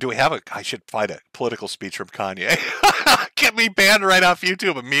 Do we have I should find a political speech from Kanye. Get me banned right off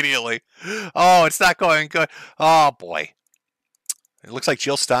YouTube immediately. Oh, it's not going good. Oh boy. It looks like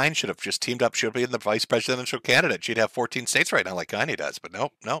Jill Stein should have just teamed up, should be the vice presidential candidate. She'd have 14 states right now like Kanye does, but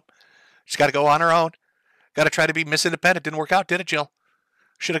nope. She's got to go on her own. Got to try to be Miss Independent. Didn't work out, did it, Jill?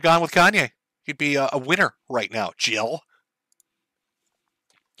 Should have gone with Kanye. You'd be a winner right now, Jill.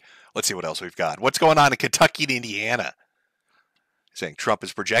 Let's see what else we've got. What's going on in Kentucky and Indiana? Saying Trump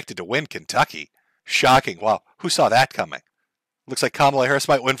is projected to win Kentucky. Shocking. Wow. Who saw that coming? Looks like Kamala Harris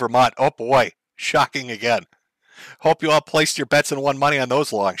might win Vermont. Oh, boy. Shocking again. Hope you all placed your bets and won money on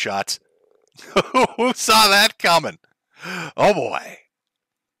those long shots. Who saw that coming? Oh, boy.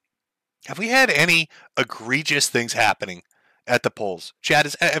 Have we had any egregious things happening at the polls?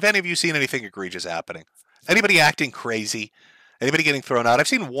 Chad, have any of you seen anything egregious happening? Anybody acting crazy? Anybody getting thrown out? I've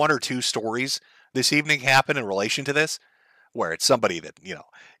seen one or two stories this evening happen in relation to this, where it's somebody that,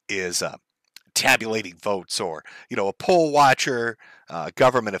 is tabulating votes or, a poll watcher,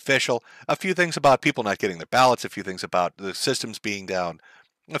 government official, a few things about people not getting their ballots, a few things about the systems being down,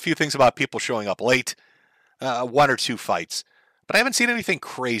 a few things about people showing up late, one or two fights. But I haven't seen anything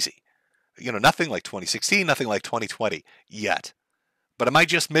crazy. Nothing like 2016, nothing like 2020 yet. But am I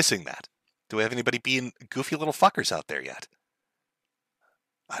just missing that? Do we have anybody being goofy little fuckers out there yet?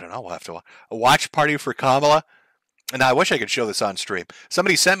 I don't know. We'll have to a watch party for Kamala. And I wish I could show this on stream.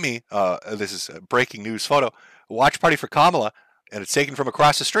 Somebody sent me, this is a breaking news photo, a watch party for Kamala, and it's taken from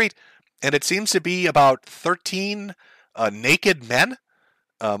across the street. And it seems to be about 13 naked men,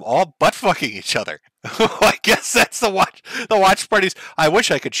 all butt fucking each other. I guess that's the watch parties. I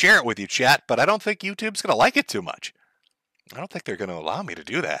wish I could share it with you, chat, but I don't think YouTube's going to like it too much. I don't think they're going to allow me to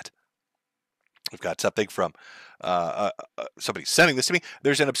do that. We've got something from somebody sending this to me.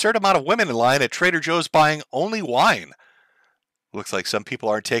 There's an absurd amount of women in line at Trader Joe's buying only wine. Looks like some people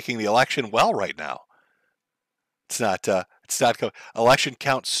aren't taking the election well right now. It's not election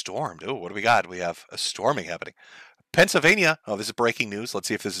count stormed. Oh, what do we got? We have a storming happening. Pennsylvania, this is breaking news. Let's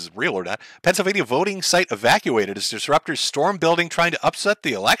see if this is real or not. Pennsylvania voting site evacuated as disruptors storm building trying to upset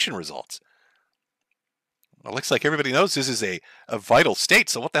the election results. Well, it looks like everybody knows this is a vital state,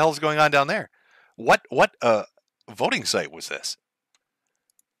 so what the hell is going on down there? What voting site was this?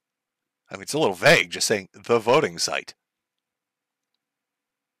 I mean, it's a little vague, just saying the voting site.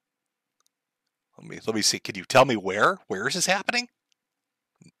 Let me see. Can you tell me where? Where is this happening?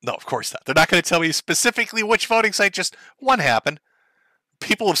 No, of course not. They're not going to tell me specifically which voting site. Just one happened.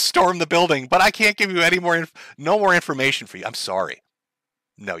 People have stormed the building, but I can't give you no more information for you. I'm sorry.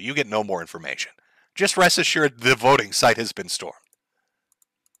 No, you get no more information. Just rest assured the voting site has been stormed.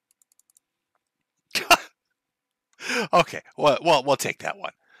 Okay, well, we'll take that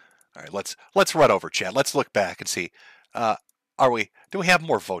one. All right, let's run over, Chad. Let's look back and see. Do we have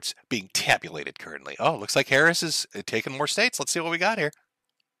more votes being tabulated currently? Oh, looks like Harris is taking more states. Let's see what we got here.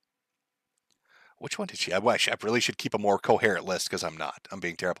 Which one did she? I wish I really should keep a more coherent list because I'm not. I'm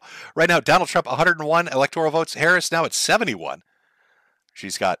being terrible. Right now, Donald Trump, 101 electoral votes. Harris now at 71.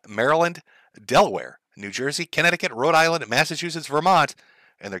 She's got Maryland, Delaware, New Jersey, Connecticut, Rhode Island, Massachusetts, Vermont,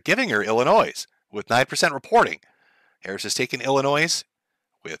 and they're giving her Illinois with 9% reporting. Harris has taken Illinois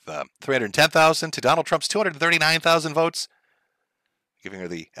with 310,000 to Donald Trump's 239,000 votes, giving her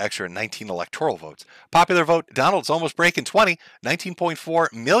the extra 19 electoral votes. Popular vote, Donald's almost breaking 20,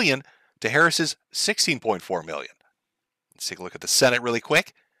 19.4 million to Harris's 16.4 million. Let's take a look at the Senate really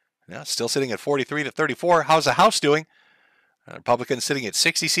quick. Now, still sitting at 43 to 34. How's the House doing? Republicans sitting at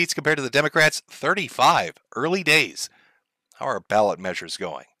 60 seats compared to the Democrats, 35. Early days. How are ballot measures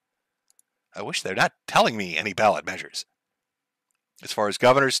going? I wish they're not telling me any ballot measures. As far as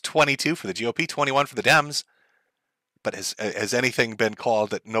governors, 22 for the GOP, 21 for the Dems. But has anything been called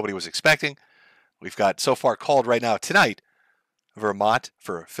that nobody was expecting? We've got so far called right now tonight, Vermont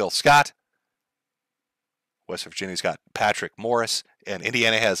for Phil Scott. West Virginia's got Patrick Morris. And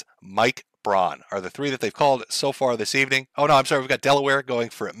Indiana has Mike Braun are the three that they've called so far this evening. Oh, no, I'm sorry. We've got Delaware going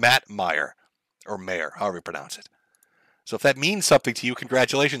for Matt Meyer, or Mayer, however you pronounce it. So if that means something to you,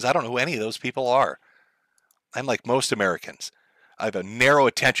 congratulations. I don't know who any of those people are. I'm like most Americans. I have a narrow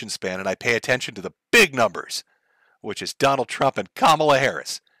attention span, and I pay attention to the big numbers, which is Donald Trump and Kamala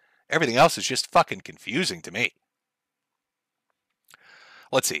Harris. Everything else is just fucking confusing to me.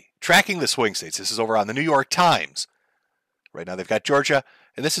 Let's see. Tracking the swing states. This is over on the New York Times. Right now they've got Georgia,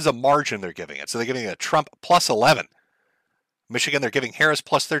 and this is a margin they're giving it. So they're giving it a Trump plus 11. Michigan, they're giving Harris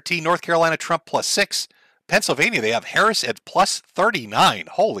plus 13. North Carolina, Trump plus 6. Pennsylvania, they have Harris at plus 39.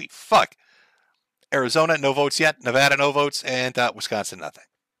 Holy fuck. Arizona, no votes yet. Nevada, no votes. And Wisconsin, nothing.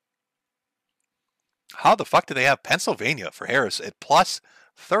 How the fuck do they have Pennsylvania for Harris at plus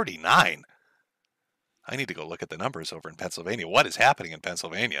 39? I need to go look at the numbers over in Pennsylvania. What is happening in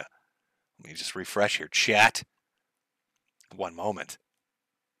Pennsylvania? Let me just refresh here. Chat. One moment.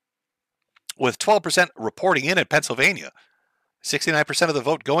 With 12% reporting in Pennsylvania, 69% of the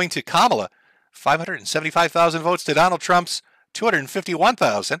vote going to Kamala, 575,000 votes to Donald Trump's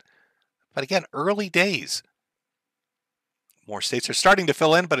 251,000. But again, early days. More states are starting to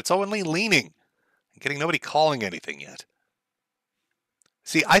fill in, but it's only leaning. Getting nobody calling anything yet.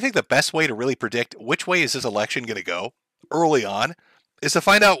 See, I think the best way to really predict which way is this election going to go early on is to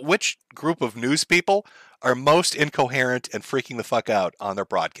find out which group of news people are most incoherent and freaking the fuck out on their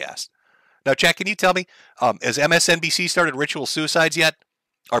broadcast. Now, Jack, can you tell me, has MSNBC started ritual suicides yet?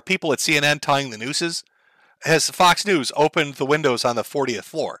 Are people at CNN tying the nooses? Has Fox News opened the windows on the 40th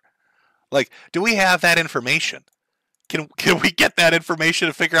floor? Like, do we have that information? Can we get that information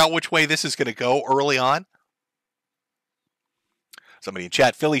to figure out which way this is going to go early on? Somebody in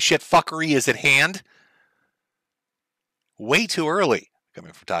chat, Philly shit fuckery is at hand. Way too early.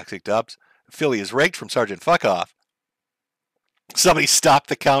 Coming from Toxic Dubs. Philly is rigged from Sergeant Fuckoff. Somebody stopped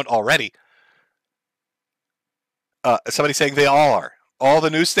the count already. Somebody saying they all are. All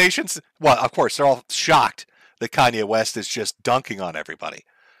the news stations? Well, of course, they're all shocked that Kanye West is just dunking on everybody.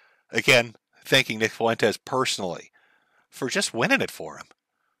 Again, thanking Nick Fuentes personally for just winning it for him.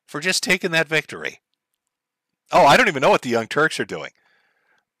 For just taking that victory. Oh, I don't even know what the Young Turks are doing.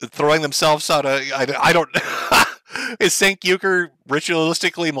 Throwing themselves out of... I don't... Is St. Euchre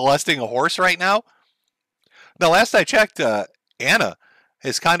ritualistically molesting a horse right now? Now, last I checked, Anna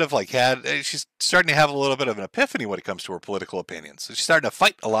has kind of like she's starting to have a little bit of an epiphany when it comes to her political opinions. She's starting to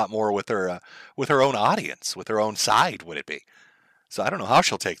fight a lot more with her own audience, with her own side, would it be? So I don't know how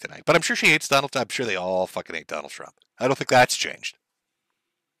she'll take tonight, but I'm sure she hates Donald Trump. I'm sure they all fucking hate Donald Trump. I don't think that's changed.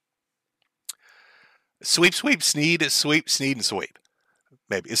 Sweep, sweep, sneed, sweep, sneed, and sweep.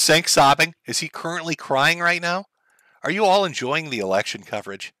 Maybe. Is Sank sobbing? Is he currently crying right now? Are you all enjoying the election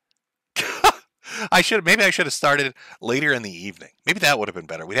coverage? Maybe I should have started later in the evening. Maybe that would have been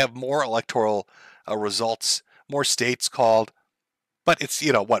better. We'd have more electoral results, more states called. But it's,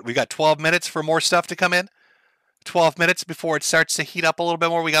 we got 12 minutes for more stuff to come in? 12 minutes before it starts to heat up a little bit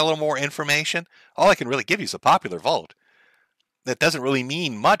more. We got a little more information. All I can really give you is a popular vote. That doesn't really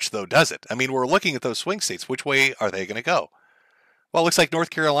mean much, though, does it? I mean, we're looking at those swing states. Which way are they going to go? Well, it looks like North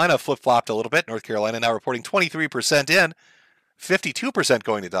Carolina flip-flopped a little bit. North Carolina now reporting 23% in, 52%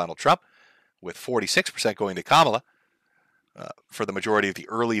 going to Donald Trump, with 46% going to Kamala. For the majority of the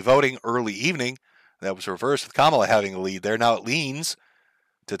early voting, early evening, that was reversed with Kamala having the lead there. Now it leans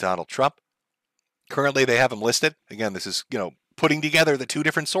to Donald Trump. Currently, they have him listed. Again, this is, putting together the two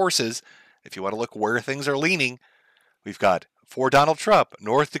different sources. If you want to look where things are leaning, we've got for Donald Trump,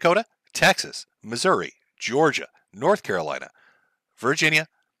 North Dakota, Texas, Missouri, Georgia, North Carolina, Virginia,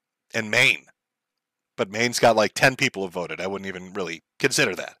 and Maine. But Maine's got like 10 people who voted. I wouldn't even really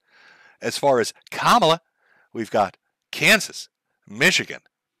consider that. As far as Kamala, we've got Kansas, Michigan,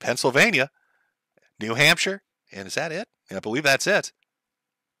 Pennsylvania, New Hampshire, and is that it? I believe that's it.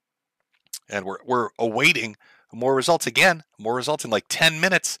 And we're awaiting more results again. More results in like 10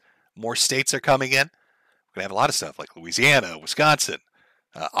 minutes. More states are coming in. We're going to have a lot of stuff like Louisiana, Wisconsin,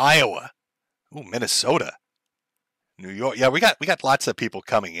 Iowa, Minnesota, New York. Yeah, we got lots of people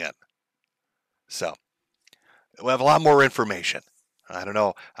coming in. So we'll have a lot more information. I don't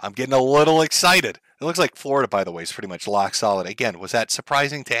know. I'm getting a little excited. It looks like Florida, by the way, is pretty much lock solid. Again, was that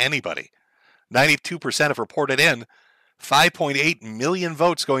surprising to anybody? 92% have reported in. 5.8 million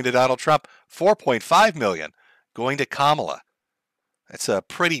votes going to Donald Trump. 4.5 million going to Kamala. That's a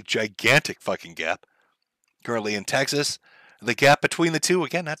pretty gigantic fucking gap. Currently in Texas, the gap between the two,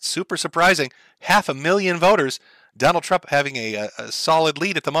 again, that's super surprising. 500,000 voters. Donald Trump having a solid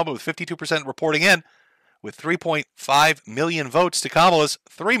lead at the moment with 52% reporting in, with 3.5 million votes to Kamala's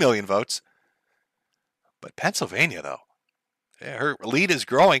 3 million votes. But Pennsylvania, though, her lead is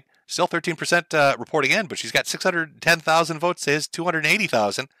growing. Still 13% reporting in, but she's got 610,000 votes to his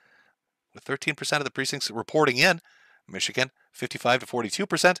 280,000, with 13% of the precincts reporting in. Michigan, 55 to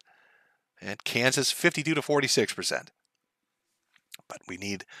 42%, and Kansas, 52 to 46%. But we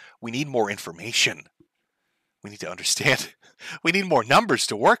need more information. We need to understand. We need more numbers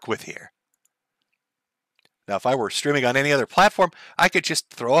to work with here. Now, if I were streaming on any other platform, I could just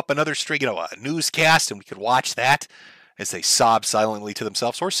throw up another stream, a newscast, and we could watch that as they sob silently to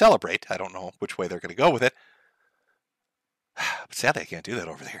themselves or celebrate. I don't know which way they're going to go with it. But sadly, I can't do that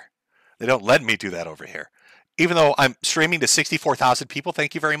over there. They don't let me do that over here. Even though I'm streaming to 64,000 people,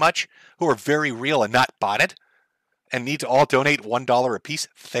 thank you very much, who are very real and not botted, and need to all donate $1 a piece.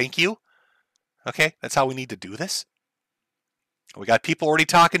 Thank you. Okay, that's how we need to do this. We got people already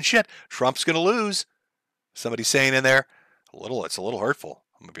talking shit. Trump's going to lose. Somebody's saying in there, it's a little hurtful.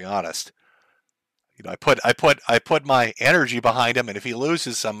 I'm going to be honest. I put my energy behind him, and if he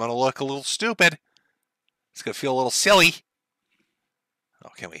loses, I'm going to look a little stupid. It's going to feel a little silly. Oh,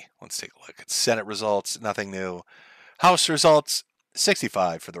 let's take a look at Senate results. Nothing new. House results,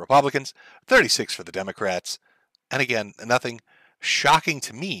 65 for the Republicans, 36 for the Democrats. And again, nothing shocking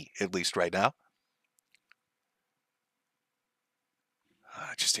to me, at least right now.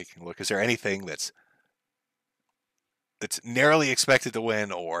 Just taking a look. Is there anything that's narrowly expected to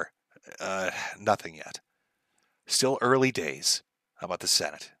win, or nothing yet? Still early days. How about the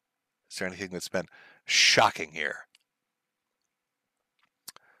Senate? Is there anything that's been shocking here?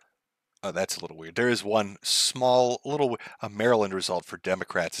 Oh, that's a little weird. There is one small, a Maryland result for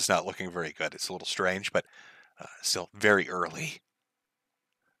Democrats. It's not looking very good. It's a little strange, but still very early.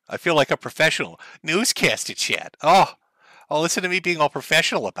 I feel like a professional newscaster, chat. Oh, listen to me being all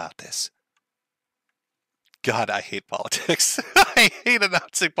professional about this. God, I hate politics. I hate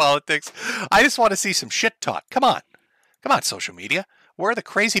announcing politics. I just want to see some shit talk. Come on, social media. Where are the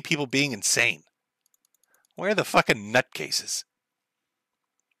crazy people being insane? Where are the fucking nutcases?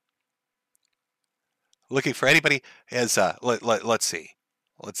 Looking for anybody as let's see.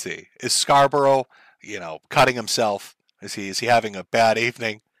 Is Scarborough, cutting himself? Is he having a bad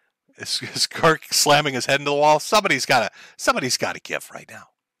evening? Is Kirk slamming his head into the wall? Somebody's got to give right now.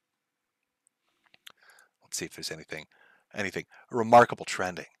 Let's see if there's anything remarkable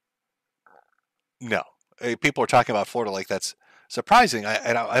trending. No, people are talking about Florida like that's surprising.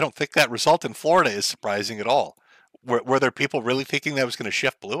 I don't think that result in Florida is surprising at all. Were there people really thinking that was going to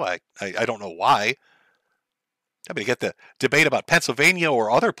shift blue? I don't know why. I mean, you get the debate about Pennsylvania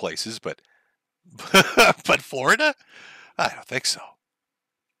or other places, but but Florida? I don't think so.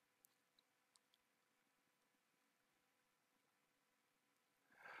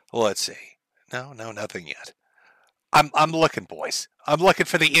 Let's see. No, nothing yet. I'm looking, boys. I'm looking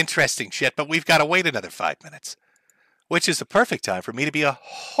for the interesting shit, but we've got to wait another 5 minutes, which is the perfect time for me to be a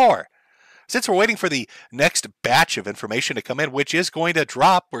whore. Since we're waiting for the next batch of information to come in, which is going to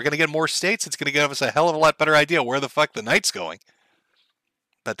drop, we're going to get more states. It's going to give us a hell of a lot better idea where the fuck the night's going.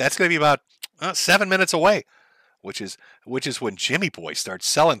 But that's going to be about 7 minutes away, which is when Jimmy Boy starts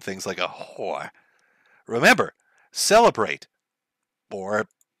selling things like a whore. Remember, celebrate or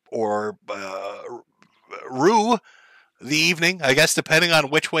rue the evening, I guess, depending on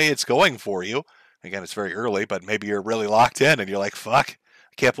which way it's going for you. Again, it's very early, but maybe you're really locked in and you're like, fuck,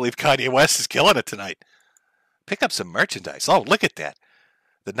 I can't believe Kanye West is killing it tonight. Pick up some merchandise. Oh, look at that.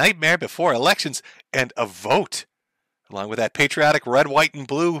 The nightmare before elections and a vote, along with that patriotic red, white, and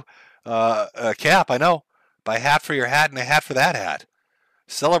blue cap. I know. Buy a hat for your hat and a hat for that hat.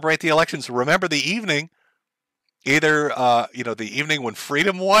 Celebrate the elections. Remember the evening, either the evening when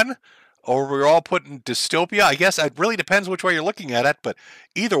freedom won, or we're all put in dystopia. I guess it really depends which way you're looking at it, but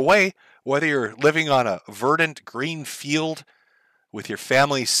either way, Whether you're living on a verdant green field with your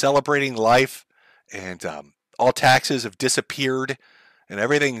family celebrating life and all taxes have disappeared and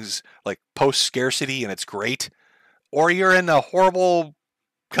everything's like post scarcity and it's great, or you're in a horrible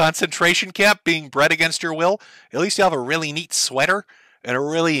concentration camp being bred against your will, at least you have a really neat sweater and a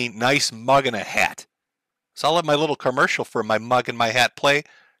really nice mug and a hat. So I'll let my little commercial for my mug and my hat play,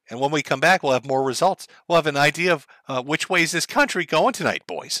 and when we come back, we'll have more results. We'll have an idea of which way is this country going tonight,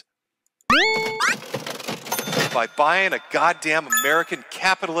 boys. By buying a goddamn American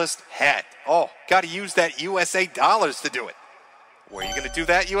capitalist hat. Oh, gotta use that USA dollars to do it. Where are you gonna do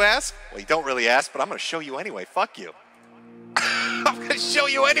that, you ask? Well, you don't really ask, but I'm gonna show you anyway. Fuck you. I'm gonna show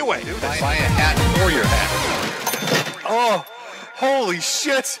you anyway. Dude, buy a hat for your hat. Oh, holy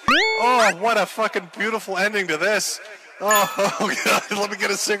shit. Oh, what a fucking beautiful ending to this. Oh, God, let me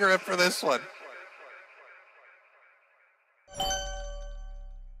get a cigarette for this one.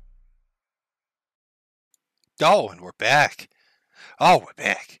 Oh, and we're back. Oh, we're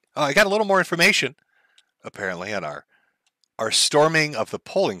back. Oh, I got a little more information, apparently, on our storming of the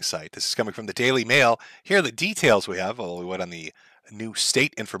polling site. This is coming from the Daily Mail. Here are the details we have, although we went on the new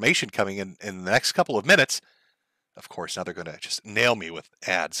state information coming in the next couple of minutes. Of course, now they're going to just nail me with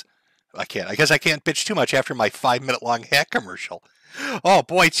ads. I guess I can't bitch too much after my 5-minute long hat commercial. Oh,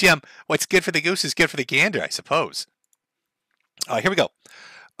 boy, Jim, what's good for the goose is good for the gander, I suppose. Here we go.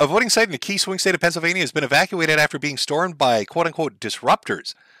 A voting site in the key swing state of Pennsylvania has been evacuated after being stormed by quote-unquote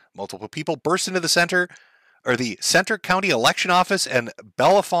disruptors. Multiple people burst into the Center County Election Office and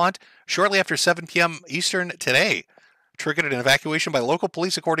Bellefonte shortly after 7 p.m. Eastern today, triggered an evacuation by local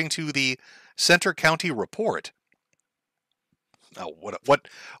police, according to the Center County report. Oh, what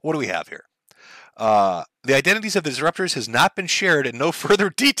do we have here? The identities of the disruptors has not been shared, and no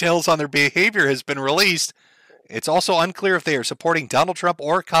further details on their behavior has been released. It's also unclear if they are supporting Donald Trump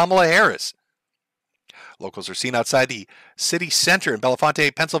or Kamala Harris. Locals are seen outside the city center in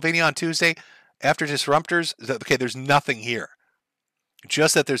Bellefonte, Pennsylvania on Tuesday after disruptors. Okay, there's nothing here.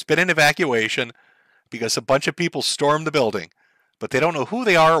 Just that there's been an evacuation because a bunch of people stormed the building, but they don't know who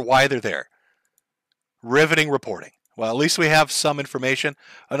they are or why they're there. Riveting reporting. Well, at least we have some information.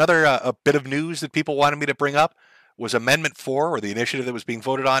 Another a bit of news that people wanted me to bring up was Amendment 4, or the initiative that was being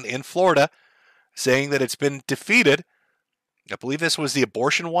voted on in Florida, saying that it's been defeated. I believe this was the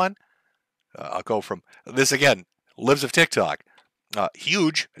abortion one. I'll go from this again. Lives of TikTok.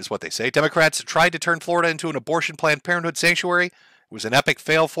 Huge is what they say. Democrats tried to turn Florida into an abortion Planned Parenthood sanctuary. It was an epic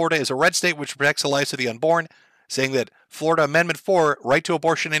fail. Florida is a red state which protects the lives of the unborn, saying that Florida Amendment 4, right to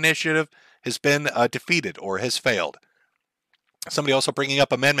abortion initiative, has been defeated or has failed. Somebody also bringing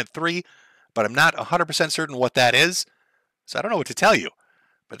up Amendment 3, but I'm not 100% certain what that is, so I don't know what to tell you.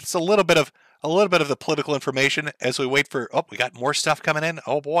 But it's a little bit of the political information as we wait for. Oh, we got more stuff coming in.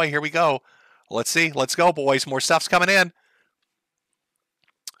 Oh boy, here we go. Let's see. Let's go, boys. More stuff's coming in.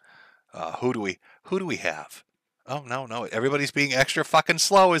 Who do we have? Oh no. Everybody's being extra fucking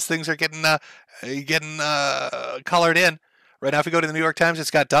slow as things are getting colored in. Right now, if we go to the New York Times,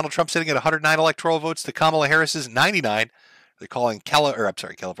 it's got Donald Trump sitting at 109 electoral votes to Kamala Harris's 99. They're calling California.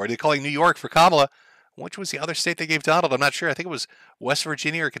 They're calling New York for Kamala. Which was the other state they gave Donald? I'm not sure. I think it was West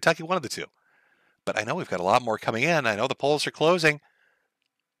Virginia or Kentucky, one of the two. But I know we've got a lot more coming in. I know the polls are closing.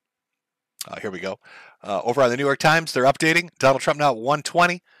 Here we go. Over on the New York Times, they're updating. Donald Trump now at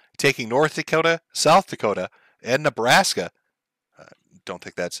 120, taking North Dakota, South Dakota, and Nebraska. Don't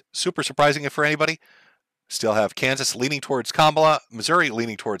think that's super surprising for anybody. Still have Kansas leaning towards Kamala, Missouri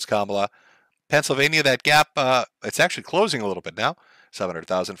leaning towards Kamala. Pennsylvania, that gap, it's actually closing a little bit now.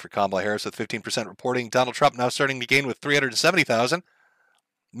 700,000 for Kamala Harris with 15% reporting. Donald Trump now starting to gain with 370,000.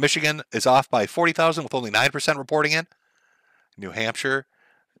 Michigan is off by 40,000 with only 9% reporting in. New Hampshire,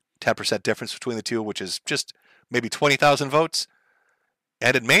 10% difference between the two, which is just maybe 20,000 votes.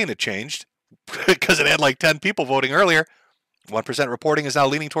 And in Maine, it changed because it had like 10 people voting earlier. 1% reporting is now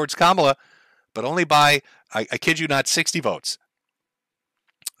leaning towards Kamala, but only by, I kid you not, 60 votes.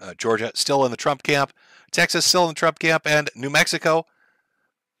 Georgia still in the Trump camp. Texas still in the Trump camp. And New Mexico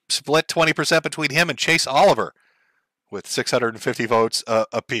split 20% between him and Chase Oliver with 650 votes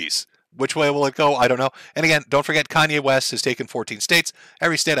apiece. Which way will it go? I don't know. And again, don't forget Kanye West has taken 14 states.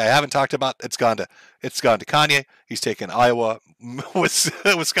 Every state I haven't talked about, it's gone to Kanye. He's taken Iowa,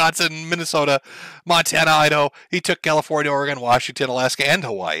 Wisconsin, Minnesota, Montana, Idaho. He took California, Oregon, Washington, Alaska, and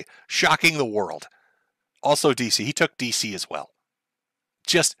Hawaii, shocking the world. Also DC. He took DC as well.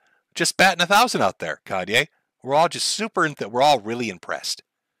 Just batting 1,000 out there, Kanye. We're all just we're all really impressed.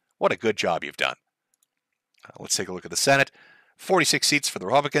 What a good job you've done. Let's take a look at the Senate. 46 seats for the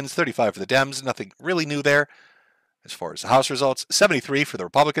Republicans, 35 for the Dems. Nothing really new there. As far as the House results, 73 for the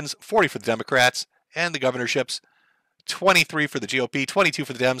Republicans, 40 for the Democrats, and the governorships, 23 for the GOP, 22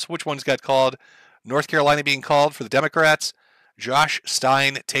 for the Dems. Which ones got called? North Carolina being called for the Democrats. Josh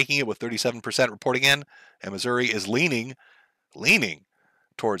Stein taking it with 37% reporting in, and Missouri is leaning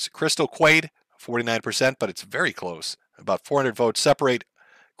towards Crystal Quaid, 49%, but it's very close. About 400 votes separate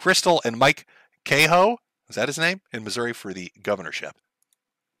Crystal and Mike Cahoe, is that his name, in Missouri for the governorship.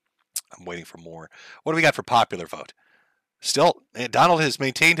 I'm waiting for more. What do we got for popular vote? Still, Donald has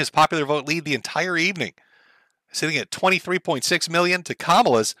maintained his popular vote lead the entire evening, sitting at 23.6 million to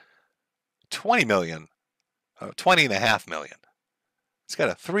Kamala's 20 million, 20.5 million. It's got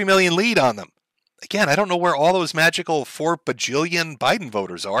a 3 million lead on them. Again, I don't know where all those magical 4 bajillion Biden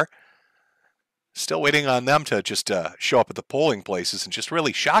voters are. Still waiting on them to just show up at the polling places and just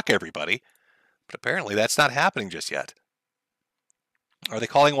really shock everybody. But apparently that's not happening just yet. Are they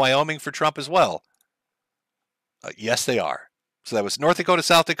calling Wyoming for Trump as well? Yes, they are. So that was North Dakota,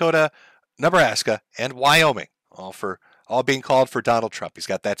 South Dakota, Nebraska, and Wyoming, all being called for Donald Trump. He's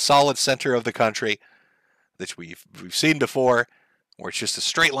got that solid center of the country that we've seen before, where it's just a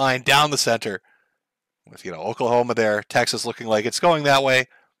straight line down the center, with Oklahoma there, Texas looking like it's going that way.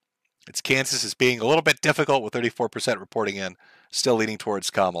 It's Kansas is being a little bit difficult with 34% reporting in, still leaning towards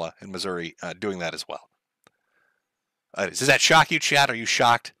Kamala, and Missouri doing that as well. Does that shock you, Chad? Are you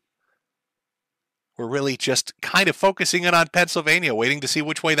shocked? We're really just kind of focusing in on Pennsylvania, waiting to see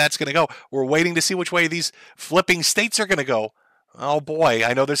which way that's going to go. We're waiting to see which way these flipping states are going to go. Oh boy,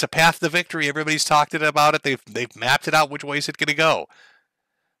 I know there's a path to victory. Everybody's talked about it. They've mapped it out which way is it going to go.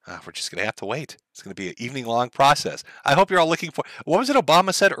 We're just going to have to wait. It's going to be an evening-long process. I hope you're all looking for... What was it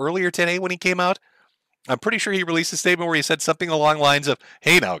Obama said earlier today when he came out? I'm pretty sure he released a statement where he said something along the lines of,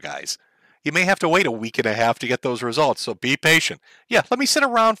 hey now, guys, you may have to wait a week and a half to get those results, so be patient. Yeah, let me sit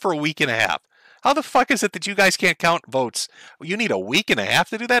around for a week and a half. How the fuck is it that you guys can't count votes? You need a week and a half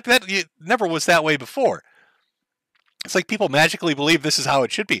to do that? It never was that way before. It's like people magically believe this is how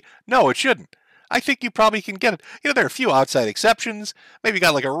it should be. No, it shouldn't. I think you probably can get it. There are a few outside exceptions. Maybe you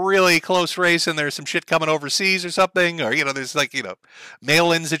got like a really close race and there's some shit coming overseas or something. Or, there's like,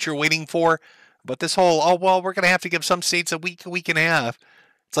 mail-ins that you're waiting for. But this whole, we're going to have to give some states a week and a half.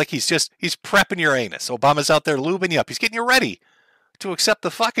 It's like he's prepping your anus. Obama's out there lubing you up. He's getting you ready to accept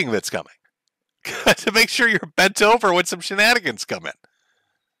the fucking that's coming. To make sure you're bent over when some shenanigans come in.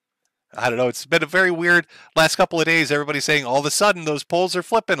 I don't know. It's been a very weird last couple of days. Everybody's saying all of a sudden those polls are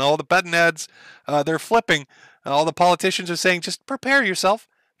flipping. All the betting ads, they're flipping. All the politicians are saying just prepare yourself.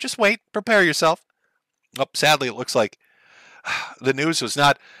 Just wait. Prepare yourself. Oh, sadly, it looks like the news was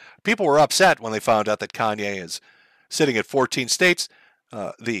not. People were upset when they found out that Kanye is sitting at 14 states.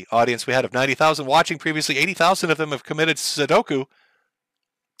 The audience we had of 90,000 watching previously, 80,000 of them have committed Sudoku.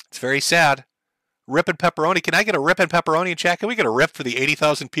 It's very sad. Rip and pepperoni. Can I get a rip and pepperoni in chat? Can we get a rip for the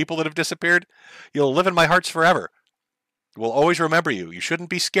 80,000 people that have disappeared? You'll live in my hearts forever. We'll always remember you. You shouldn't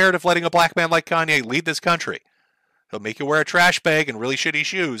be scared of letting a black man like Kanye lead this country. He'll make you wear a trash bag and really shitty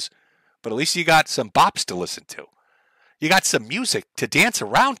shoes, but at least you got some bops to listen to. You got some music to dance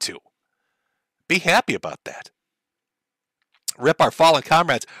around to. Be happy about that. Rip our fallen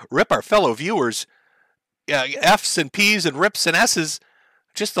comrades. Rip our fellow viewers. F's and P's and rips and S's.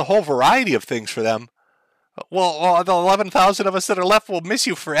 Just the whole variety of things for them. Well, the 11,000 of us that are left will miss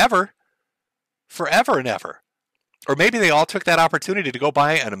you forever. Forever and ever. Or maybe they all took that opportunity to go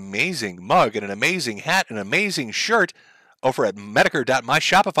buy an amazing mug and an amazing hat and an amazing shirt over at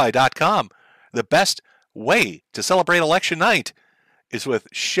Metokur.myshopify.com. The best way to celebrate election night is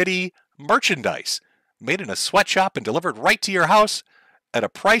with shitty merchandise made in a sweatshop and delivered right to your house at a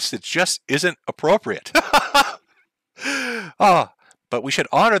price that just isn't appropriate. But we should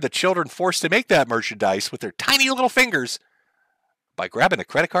honor the children forced to make that merchandise with their tiny little fingers by grabbing a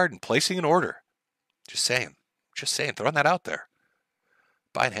credit card and placing an order. Just saying, throwing that out there.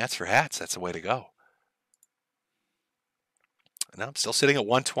 Buying hats for hats, that's the way to go. And I'm still sitting at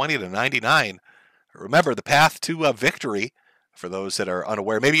 120 to 99. Remember, the path to victory, for those that are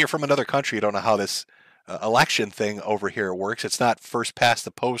unaware, maybe you're from another country, you don't know how this election thing over here works. It's not first past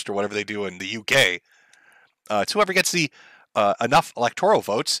the post or whatever they do in the UK. It's whoever gets the enough electoral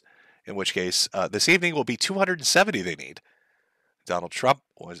votes, in which case this evening will be 270 they need. Donald Trump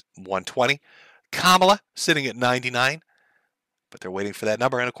was 120. Kamala sitting at 99, but they're waiting for that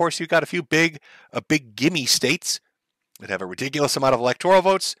number. And of course, you've got a few big gimme states that have a ridiculous amount of electoral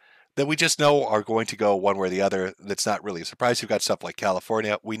votes that we just know are going to go one way or the other. That's not really a surprise. You've got stuff like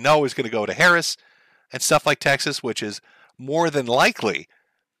California we know is going to go to Harris, and stuff like Texas, which is more than likely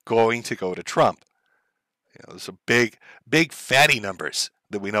going to go to Trump. There's some big fatty numbers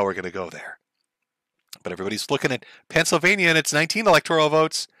that we know are going to go there. But everybody's looking at Pennsylvania and its 19 electoral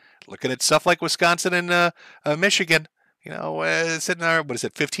votes, looking at stuff like Wisconsin and Michigan. Sitting there, what is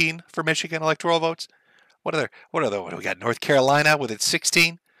it, 15 for Michigan electoral votes? What do we got? North Carolina with its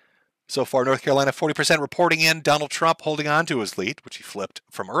 16. So far, North Carolina 40% reporting in. Donald Trump holding on to his lead, which he flipped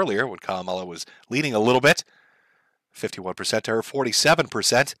from earlier when Kamala was leading a little bit. 51% to her,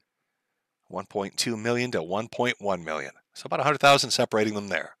 47%. 1.2 million to 1.1 million. So about 100,000 separating them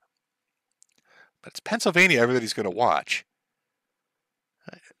there. But it's Pennsylvania everybody's going to watch.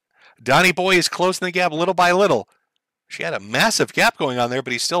 Donnie Boy is closing the gap little by little. She had a massive gap going on there,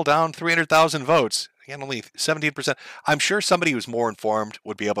 but he's still down 300,000 votes. Again, only 17%. I'm sure somebody who's more informed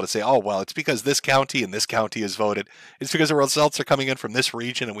would be able to say, oh, well, it's because this county and this county has voted. It's because the results are coming in from this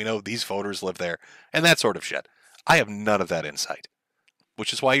region and we know these voters live there. And that sort of shit. I have none of that insight,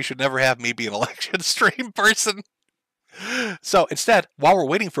 which is why you should never have me be an election stream person. So instead, while we're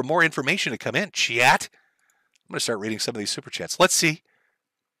waiting for more information to come in, chat, I'm going to start reading some of these super chats. Let's see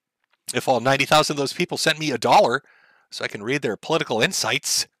if all 90,000 of those people sent me $1 so I can read their political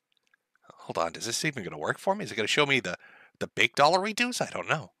insights. Hold on, is this even going to work for me? Is it going to show me the big dollar redos? I don't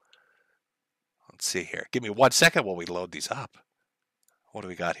know. Let's see here. Give me 1 second while we load these up. What do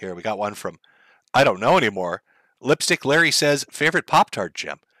we got here? We got one from I don't know anymore. Lipstick Larry says, favorite Pop-Tart,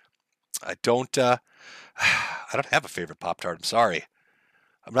 Jim. I don't have a favorite Pop-Tart. I'm sorry.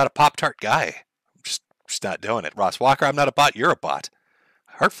 I'm not a Pop-Tart guy. I'm just not doing it. Ross Walker, I'm not a bot. You're a bot.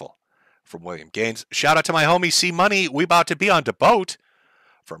 Hurtful. From William Gaines. Shout out to my homie C Money. We about to be on to boat.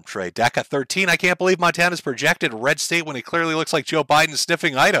 From Trey Deca 13. I can't believe Montana's projected red state when it clearly looks like Joe Biden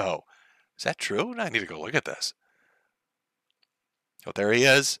sniffing Idaho. Is that true? I need to go look at this. Oh, there he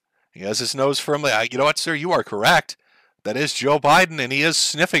is. He has his nose firmly. You know what, sir? You are correct. That is Joe Biden, and he is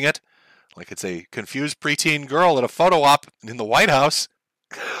sniffing it like it's a confused preteen girl at a photo op in the White House.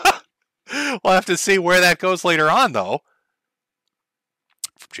 We'll have to see where that goes later on, though.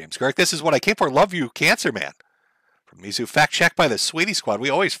 From James Kirk, this is what I came for. Love you, Cancer Man. From Mizu, fact check by the Sweetie Squad. We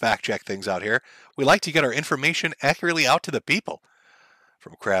always fact check things out here. We like to get our information accurately out to the people.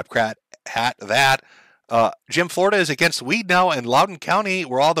 From Crab Cat Hat that. Jim, Florida is against weed now, and Loudoun County,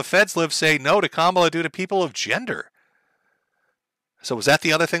 where all the feds live, say no to Kamala due to people of gender. So was that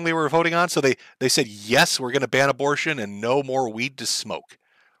the other thing they were voting on? So they said, yes, we're going to ban abortion and no more weed to smoke.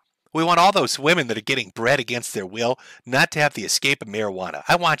 We want all those women that are getting bred against their will not to have the escape of marijuana.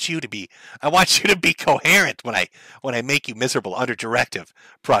 I want you to be coherent when I make you miserable under directive.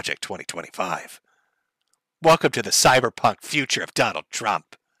 Project 2025. Welcome to the cyberpunk future of Donald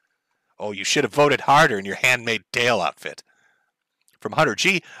Trump. Oh, you should have voted harder in your Handmaid's Tale outfit. From Hunter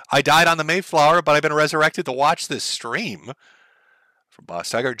G, I died on the Mayflower, but I've been resurrected to watch this stream. From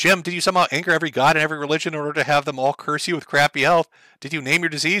Boss Tiger, Jim, did you somehow anchor every god and every religion in order to have them all curse you with crappy health? Did you name your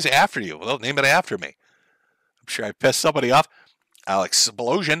disease after you? Well, name it after me. I'm sure I pissed somebody off. Alex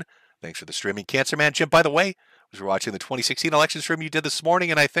Explosion, thanks for the streaming. Cancer Man, Jim, by the way, was watching the 2016 election stream you did this morning,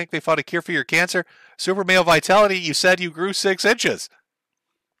 and I think they found a cure for your cancer. Super male vitality, you said you grew 6 inches.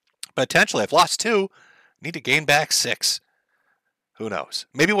 Potentially, I've lost 2. Need to gain back 6. Who knows?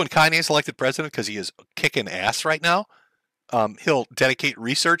 Maybe when Kanye's elected president, because he is kicking ass right now, he'll dedicate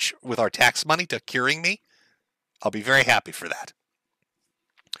research with our tax money to curing me. I'll be very happy for that.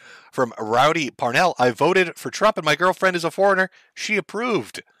 From Rowdy Parnell, I voted for Trump and my girlfriend is a foreigner. She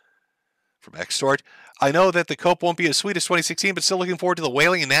approved. From Extort, I know that the cope won't be as sweet as 2016, but still looking forward to the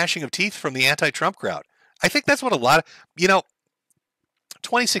wailing and gnashing of teeth from the anti-Trump crowd. I think that's what a lot of,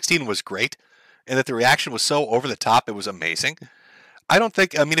 2016 was great, and that the reaction was so over the top, it was amazing.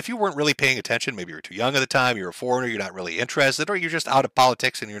 If you weren't really paying attention, maybe you were too young at the time, you're a foreigner, you're not really interested, or you're just out of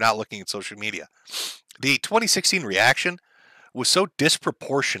politics and you're not looking at social media. The 2016 reaction was so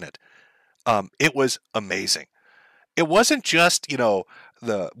disproportionate. It was amazing. It wasn't just,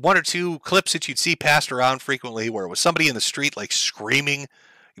 the 1 or 2 clips that you'd see passed around frequently where it was somebody in the street like screaming,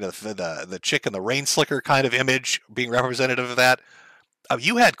 the chick in the rain slicker kind of image being representative of that.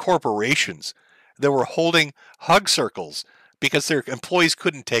 You had corporations that were holding hug circles because their employees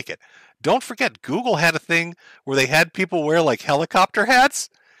couldn't take it. Don't forget, Google had a thing where they had people wear like helicopter hats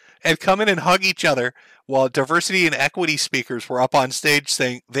and come in and hug each other while diversity and equity speakers were up on stage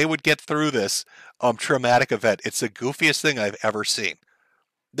saying they would get through this traumatic event. It's the goofiest thing I've ever seen.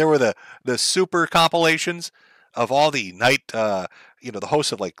 There were the super compilations of all the night, the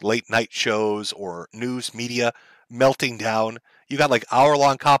hosts of like late night shows or news media melting down. You got like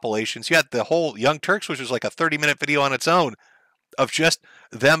hour-long compilations. You had the whole Young Turks, which was like a 30-minute video on its own of just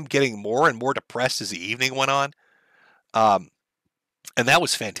them getting more and more depressed as the evening went on. And that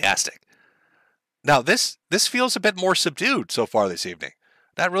was fantastic. Now, this feels a bit more subdued so far this evening.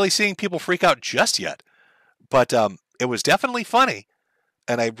 Not really seeing people freak out just yet. But it was definitely funny,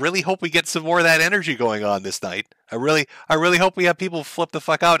 and I really hope we get some more of that energy going on this night. I really hope we have people flip the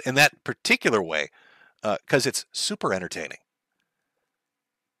fuck out in that particular way, because it's super entertaining.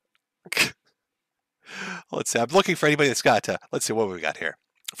 Let's see. I'm looking for anybody that's got. Let's see what we got here.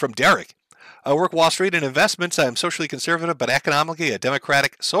 From Derek. I work Wall Street and investments. I am socially conservative, but economically a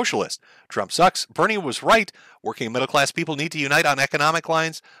democratic socialist. Trump sucks. Bernie was right. Working and middle class people need to unite on economic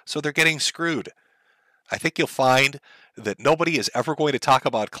lines, so they're getting screwed. I think you'll find that nobody is ever going to talk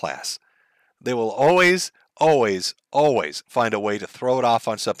about class. They will always, always, always find a way to throw it off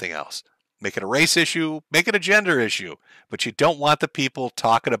on something else. Make it a race issue, make it a gender issue, but you don't want the people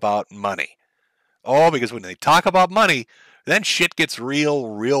talking about money. Oh, because when they talk about money, then shit gets real,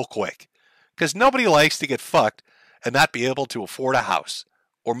 real quick. Because nobody likes to get fucked and not be able to afford a house,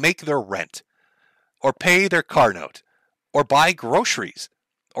 or make their rent, or pay their car note, or buy groceries,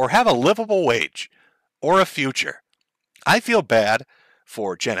 or have a livable wage, or a future. I feel bad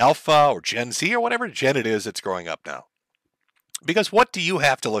for Gen Alpha or Gen Z or whatever gen it is that's growing up now. Because what do you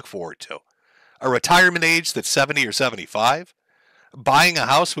have to look forward to? A retirement age that's 70 or 75? Buying a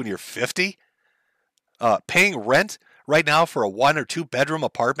house when you're 50? Paying rent right now for a 1 or 2 bedroom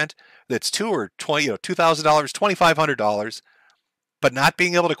apartment that's $2,000, $2,500, but not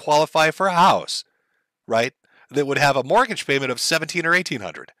being able to qualify for a house, right? That would have a mortgage payment of $1,700 or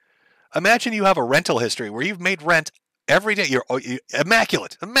 $1,800. Imagine you have a rental history where you've made rent every day. You're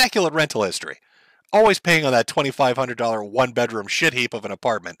immaculate rental history. Always paying on that $2,500 one bedroom shit heap of an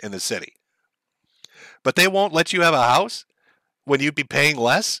apartment in the city. But they won't let you have a house when you'd be paying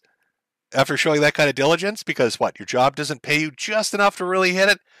less after showing that kind of diligence, because what, your job doesn't pay you just enough to really hit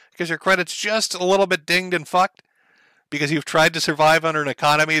it, because your credit's just a little bit dinged and fucked, because you've tried to survive under an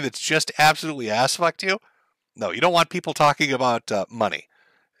economy that's just absolutely ass fucked you. No, you don't want people talking about money.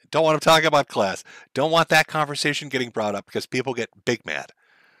 Don't want them talking about class. Don't want that conversation getting brought up because people get big mad.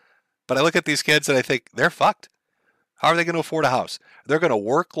 But I look at these kids and I think they're fucked. How are they going to afford a house? They're going to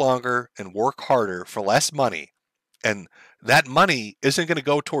work longer and work harder for less money. And that money isn't going to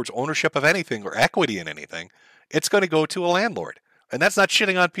go towards ownership of anything or equity in anything. It's going to go to a landlord. And that's not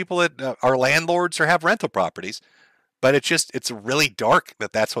shitting on people that are landlords or have rental properties. But it's really dark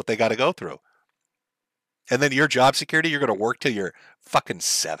that that's what they got to go through. And then your job security, you're going to work till you're fucking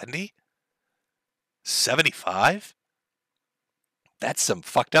 70? 75? That's some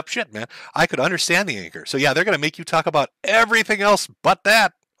fucked up shit, man. I could understand the anger. So yeah, they're going to make you talk about everything else but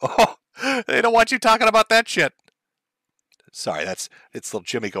that. Oh, they don't want you talking about that shit. Sorry, it's little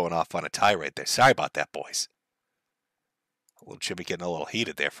Jimmy going off on a tirade there. Sorry about that, boys. Little Jimmy getting a little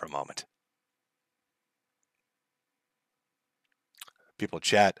heated there for a moment. People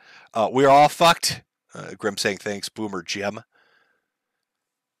chat. We're all fucked. Grim saying thanks, Boomer Jim.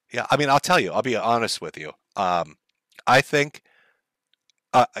 Yeah, I mean, I'll tell you. I'll be honest with you. I think,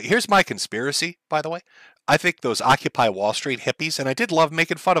 here's my conspiracy, by the way. I think those Occupy Wall Street hippies, and I did love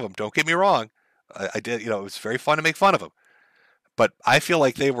making fun of them, don't get me wrong. I did, it was very fun to make fun of them. But I feel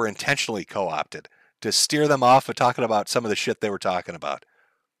like they were intentionally co-opted to steer them off of talking about some of the shit they were talking about.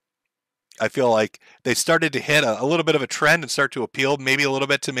 I feel like they started to hit a little bit of a trend and start to appeal maybe a little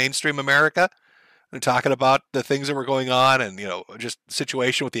bit to mainstream America. They're talking about the things that were going on and, just the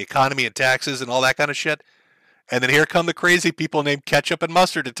situation with the economy and taxes and all that kind of shit. And then here come the crazy people named Ketchup and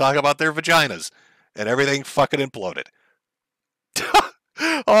Mustard to talk about their vaginas. And everything fucking imploded.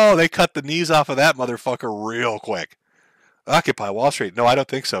 Oh, they cut the knees off of that motherfucker real quick. Occupy Wall Street. No, I don't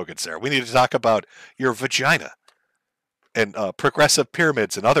think so, good sir. We need to talk about your vagina. And progressive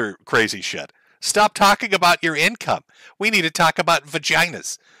pyramids and other crazy shit. Stop talking about your income. We need to talk about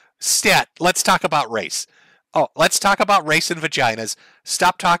vaginas. Stat, let's talk about race. Oh, let's talk about race and vaginas.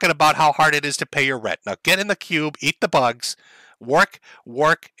 Stop talking about how hard it is to pay your rent. Now get in the cube, eat the bugs, work,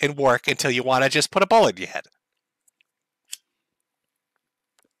 and work until you want to just put a bullet in your head.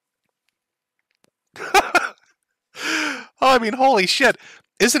 Oh, I mean, holy shit.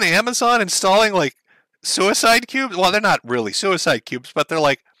 Isn't Amazon installing, suicide cubes? Well, they're not really suicide cubes, but they're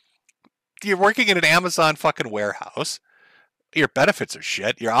like, you're working in an Amazon fucking warehouse. Your benefits are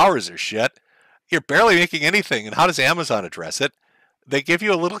shit. Your hours are shit. You're barely making anything. And how does Amazon address it? They give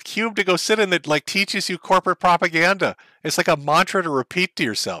you a little cube to go sit in that teaches you corporate propaganda. It's like a mantra to repeat to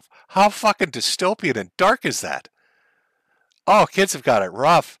yourself. How fucking dystopian and dark is that? Oh, kids have got it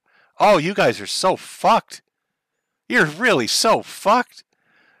rough. Oh, you guys are so fucked. You're really so fucked.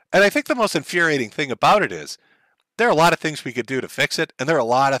 And I think the most infuriating thing about it is there are a lot of things we could do to fix it, and there are a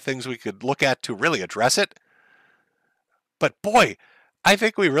lot of things we could look at to really address it. But boy, I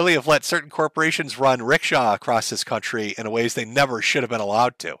think we really have let certain corporations run rickshaw across this country in ways they never should have been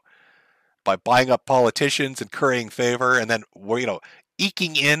allowed to. by buying up politicians and currying favor, and then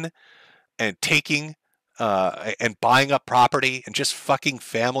eking in and taking and buying up property and just fucking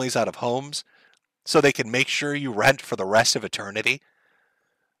families out of homes so they can make sure you rent for the rest of eternity.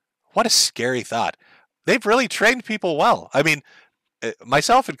 What a scary thought. They've really trained people well. I mean,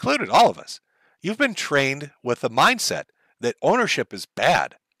 myself included, all of us. You've been trained with the mindset that ownership is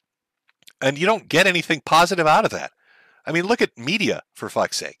bad. And you don't get anything positive out of that. I mean, look at media, for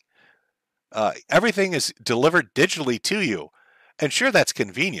fuck's sake. Everything is delivered digitally to you. And sure, that's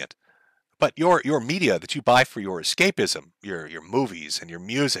convenient. But your media that you buy for your escapism, your movies and your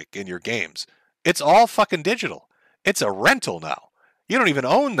music and your games, it's all fucking digital. It's a rental now. You don't even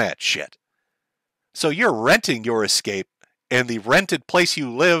own that shit. So you're renting your escape in the rented place you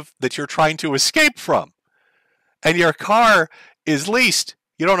live that you're trying to escape from. And your car is leased.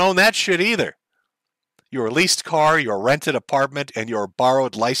 You don't own that shit either. Your leased car, your rented apartment, and your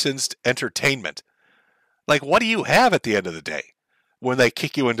borrowed licensed entertainment. Like, what do you have at the end of the day when they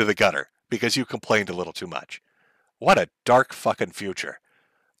kick you into the gutter because you complained a little too much? What a dark fucking future.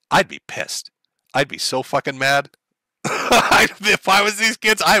 I'd be pissed. I'd be so fucking mad. If I was these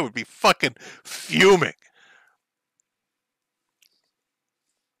kids, I would be fucking fuming.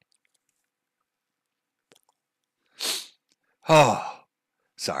 Oh,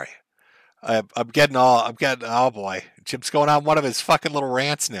 sorry. I'm getting, oh boy. Jim's going on one of his fucking little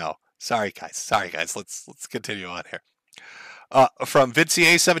rants now. Sorry, guys. Let's continue on here. From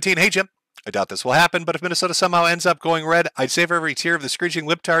VidCA17, hey, Jim. I doubt this will happen, but if Minnesota somehow ends up going red, I'd savor every tear of the screeching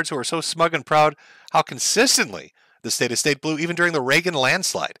libtards who are so smug and proud how consistently the state has stayed blue, even during the Reagan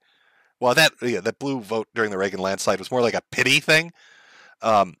landslide. Well, that blue vote during the Reagan landslide was more like a pity thing.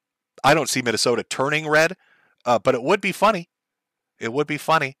 I don't see Minnesota turning red, but it would be funny. It would be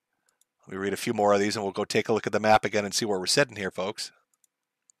funny. Let me read a few more of these, and we'll go take a look at the map again and see where we're sitting here, folks.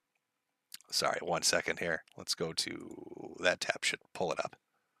 Sorry, 1 second here. Let's go to that tab. Should pull it up.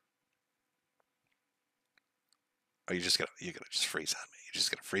 Are you you're gonna just freeze on me? You're just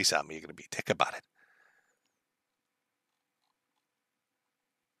gonna freeze on me. You're gonna be tick about it.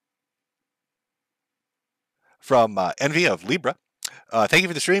 From Envy of Libra. Thank you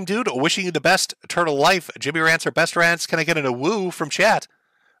for the stream, dude. Wishing you the best turtle life. Jimmy rants are best rants. Can I get a woo from chat?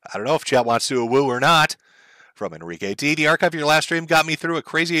 I don't know if chat wants to do a woo or not. From Enrique D. The archive of your last stream got me through a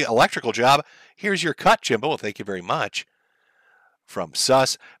crazy electrical job. Here's your cut, Jimbo. Well, thank you very much. From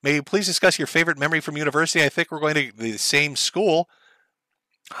Sus. May you please discuss your favorite memory from university? I think we're going to the same school.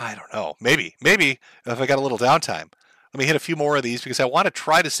 I don't know. Maybe if I got a little downtime. Let me hit a few more of these because I want to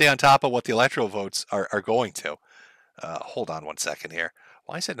try to stay on top of what the electoral votes are going to. Hold on 1 second here.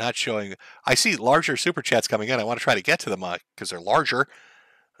 Why is it not showing? I see larger super chats coming in. I want to try to get to them because they're larger,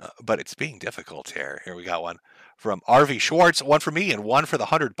 but it's being difficult here. Here we got one from RV Schwartz, one for me and one for the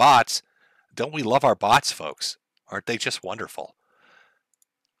 100 bots. Don't we love our bots, folks? Aren't they just wonderful?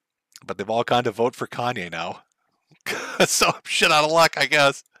 But they've all gone to vote for Kanye now. So I'm shit out of luck, I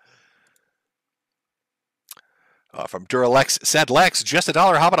guess. From Duralex, said Lex, just $1.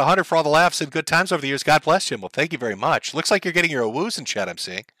 How about 100 for all the laughs and good times over the years? God bless you. Well, thank you very much. Looks like you're getting your woos in chat, I'm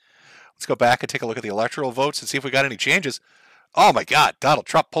seeing. Let's go back and take a look at the electoral votes and see if we got any changes. Oh my God, Donald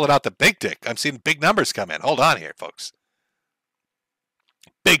Trump pulling out the big dick. I'm seeing big numbers come in. Hold on here, folks.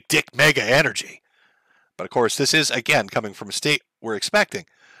 Big dick mega energy. But of course, this is, again, coming from a state we're expecting.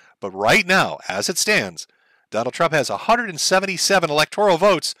 But right now, as it stands, Donald Trump has 177 electoral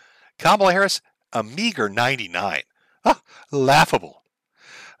votes. Kamala Harris, a meager 99. Oh, laughable.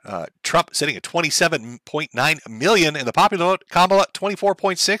 Trump sitting at 27.9 million in the popular vote. Kamala,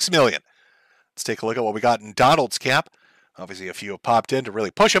 24.6 million. Let's take a look at what we got in Donald's camp. Obviously, a few have popped in to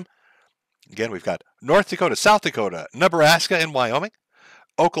really push him. Again, we've got North Dakota, South Dakota, Nebraska, and Wyoming.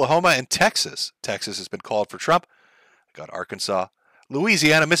 Oklahoma and Texas. Texas has been called for Trump. Got Arkansas,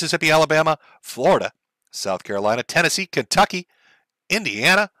 Louisiana, Mississippi, Alabama, Florida, South Carolina, Tennessee, Kentucky,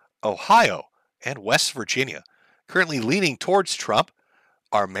 Indiana, Ohio, and West Virginia. Currently leaning towards Trump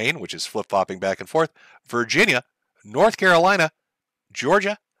are Maine, which is flip-flopping back and forth, Virginia, North Carolina,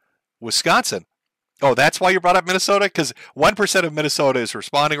 Georgia, Wisconsin. Oh, that's why you brought up Minnesota? Because 1% of Minnesota is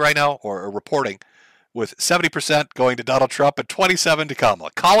responding right now, or reporting, with 70% going to Donald Trump and 27% to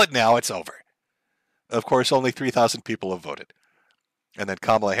Kamala. Call it now, it's over. Of course, only 3,000 people have voted. And then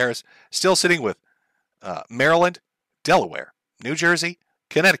Kamala Harris still sitting with Maryland, Delaware, New Jersey,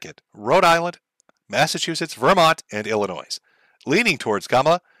 Connecticut, Rhode Island, Massachusetts, Vermont, and Illinois. Leaning towards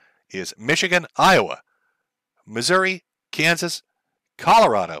Kamala is Michigan, Iowa, Missouri, Kansas,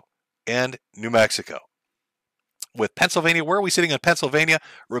 Colorado, and New Mexico. With Pennsylvania, where are we sitting in Pennsylvania?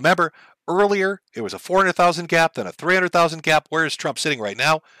 Remember, Earlier, it was a 400,000 gap, then a 300,000 gap. Where is Trump sitting right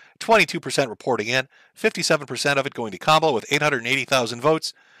now? 22% reporting in, 57% of it going to Kamala with 880,000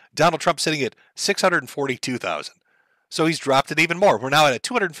 votes. Donald Trump sitting at 642,000. So he's dropped it even more. We're now at a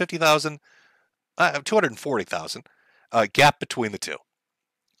 250,000, 240,000 gap between the two.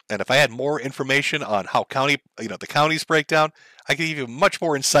 And if I had more information on how the counties break down, I could give you a much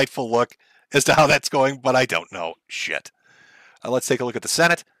more insightful look as to how that's going, but I don't know shit. Let's take a look at the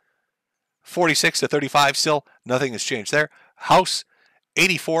Senate. 46 to 35 still. Nothing has changed there. House,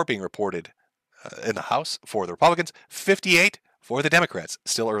 84 being reported in the House for the Republicans. 58 for the Democrats.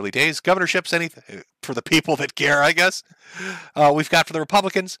 Still early days. Governorships, anything for the people that care, I guess. We've got for the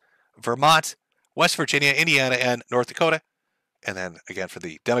Republicans, Vermont, West Virginia, Indiana, and North Dakota. And then again for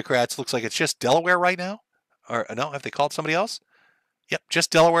the Democrats, looks like it's just Delaware right now. Or no, have they called somebody else? Yep,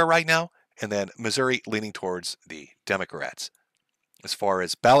 just Delaware right now. And then Missouri leaning towards the Democrats. As far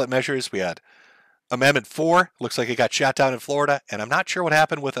as ballot measures, we had Amendment 4. Looks like it got shot down in Florida. And I'm not sure what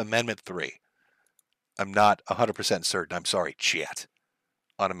happened with Amendment 3. I'm not 100% certain. I'm sorry, chat,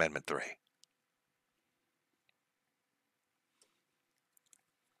 on Amendment 3.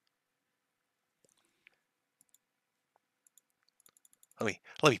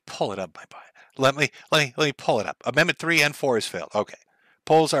 Let me pull it up, my boy. Let me pull it up. Amendment 3 and 4 has failed. Okay.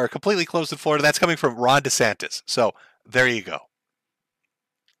 Polls are completely closed in Florida. That's coming from Ron DeSantis. So there you go.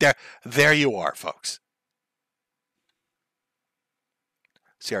 There you are, folks.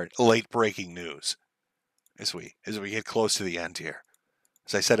 See our late breaking news as we get close to the end here.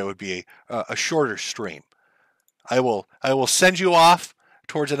 As I said, it would be a shorter stream. I will send you off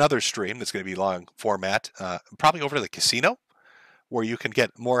towards another stream that's going to be long format, probably over to the casino, where you can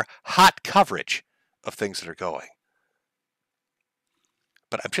get more hot coverage of things that are going.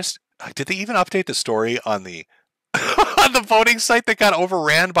 But did they even update the story on the on the voting site that got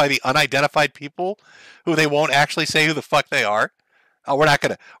overran by the unidentified people who they won't actually say who the fuck they are? We're not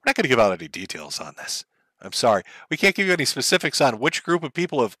gonna give out any details on this. I'm sorry. We can't give you any specifics on which group of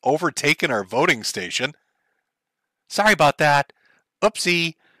people have overtaken our voting station. Sorry about that.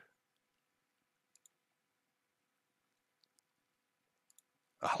 Oopsie.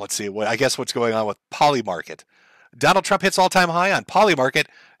 Let's see. I guess what's going on with Polymarket. Donald Trump hits all-time high on Polymarket,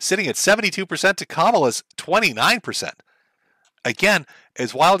 sitting at 72% to Kamala's 29%. Again,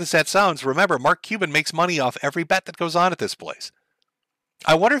 as wild as that sounds, remember, Mark Cuban makes money off every bet that goes on at this place.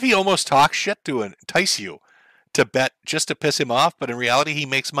 I wonder if he almost talks shit to entice you to bet just to piss him off, but in reality, he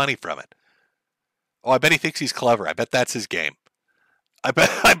makes money from it. Oh, I bet he thinks he's clever. I bet that's his game. I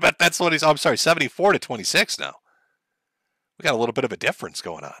bet that's what he's... Oh, I'm sorry, 74 to 26 now. We got a little bit of a difference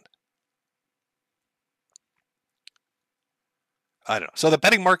going on. I don't know. So the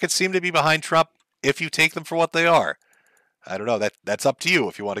betting markets seem to be behind Trump if you take them for what they are. I don't know. That's up to you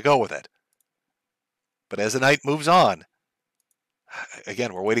if you want to go with it. But as the night moves on,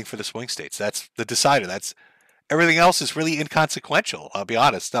 again, we're waiting for the swing states. That's the decider. Everything else is really inconsequential, I'll be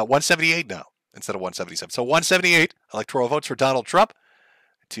honest. 178 now instead of 177. So 178 electoral votes for Donald Trump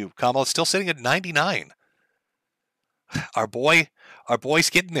to Kamala, still sitting at 99. Our boy's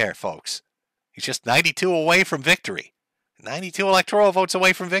getting there, folks. He's just 92 away from victory. 92 electoral votes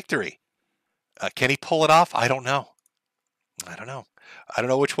away from victory. Can he pull it off? I don't know. I don't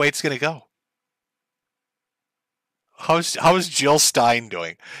know which way it's going to go. How's Jill Stein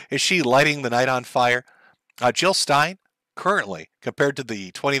doing? Is she lighting the night on fire? Jill Stein, currently, compared to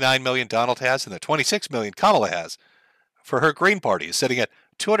the 29 million Donald has and the 26 million Kamala has, for her Green Party, is sitting at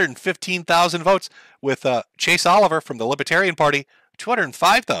 215,000 votes, with Chase Oliver from the Libertarian Party,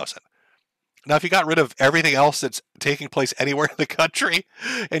 205,000. Now, if you got rid of everything else that's taking place anywhere in the country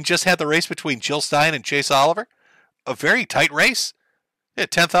and just had the race between Jill Stein and Chase Oliver, a very tight race. Yeah,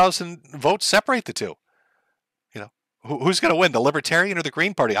 10,000 votes separate the two. You know, who's going to win, the Libertarian or the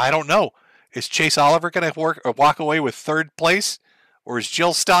Green Party? I don't know. Is Chase Oliver going to walk away with third place, or is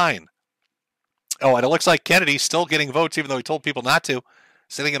Jill Stein? Oh, and it looks like Kennedy's still getting votes, even though he told people not to,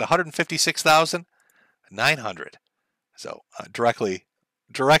 sitting at 156,900. So directly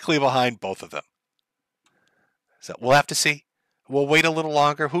behind both of them. So we'll have to see. We'll wait a little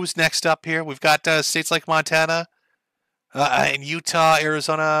longer. Who's next up here? We've got states like Montana and Utah,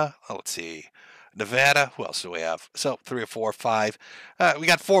 Arizona. Oh, let's see. Nevada. Who else do we have? So 3 or 4 or 5. We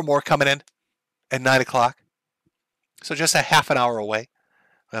got 4 more coming in at 9 o'clock. So just a half an hour away.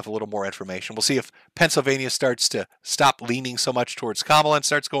 We'll have a little more information. We'll see if Pennsylvania starts to stop leaning so much towards Kamala and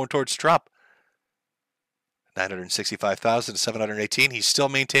starts going towards Trump. 965,000 to 718. He's still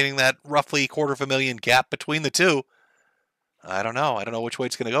maintaining that roughly 250,000 gap between the two. I don't know. I don't know which way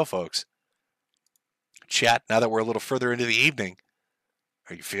it's going to go, folks. Chat, now that we're a little further into the evening,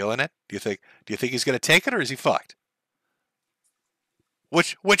 Are you feeling it? Do you think he's going to take it, or is he fucked?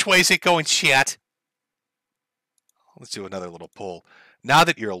 Which way is it going, shit? Let's do another little poll. Now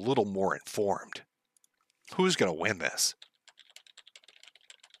that you're a little more informed, who's going to win this?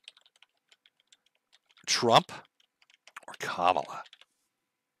 Trump or Kamala?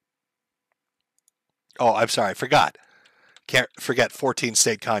 Oh, I'm sorry, I forgot. Can't forget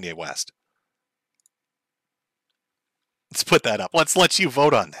 14-state Kanye West. Let's put that up. Let's let you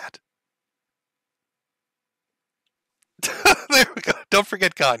vote on that. There we go. Don't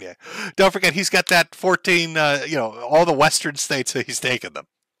forget Kanye. Don't forget he's got that 14, all the western states that he's taken them.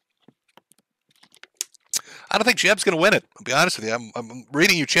 I don't think Jeb's going to win it. I'll be honest with you. I'm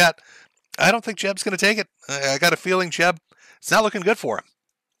reading you, chat. I don't think Jeb's going to take it. I got a feeling Jeb, it's not looking good for him.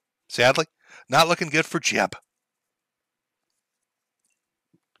 Sadly, not looking good for Jeb.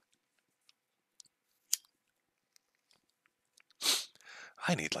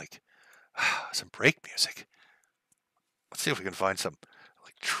 I need, some break music. Let's see if we can find some,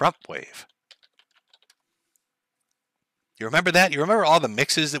 Trump wave. You remember that? You remember all the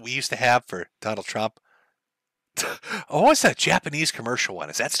mixes that we used to have for Donald Trump? Oh, what's that Japanese commercial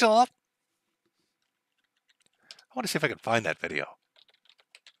one? Is that still up? I want to see if I can find that video.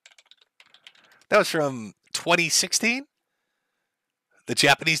 That was from 2016? The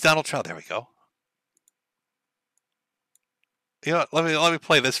Japanese Donald Trump. There we go. You know what? Let me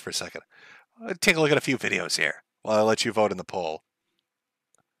play this for a second. Take a look at a few videos here while I let you vote in the poll.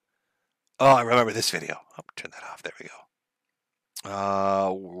 Oh, I remember this video. I'll turn that off. There we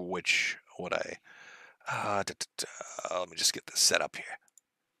go. Which would I... let me just get this set up here.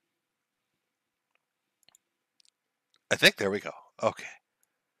 I think there we go. Okay.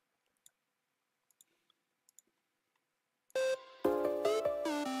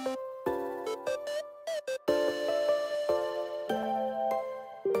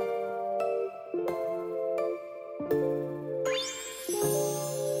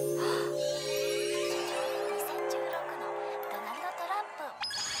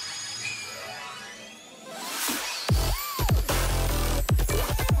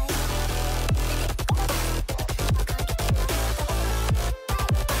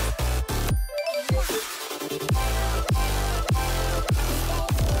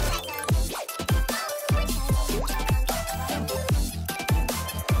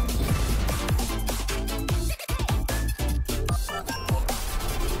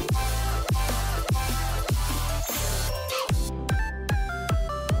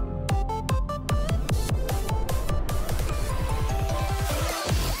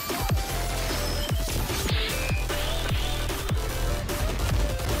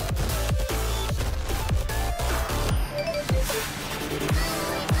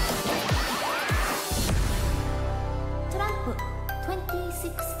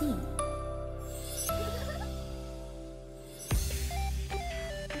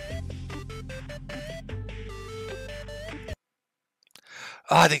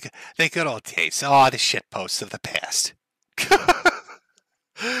 Oh, they good old days. Oh, the shit posts of the past.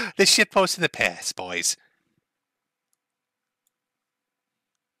 The shit posts of the past, boys.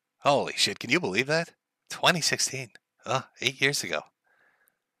 Holy shit, can you believe that? 2016. Oh, 8 years ago.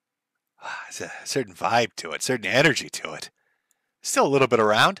 There's a certain vibe to it, certain energy to it. Still a little bit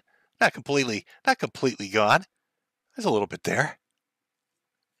around. Not completely gone. There's a little bit there.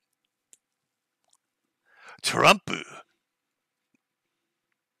 Trump.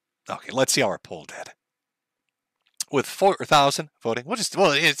 Okay, let's see how our poll did. With 4,000 voting,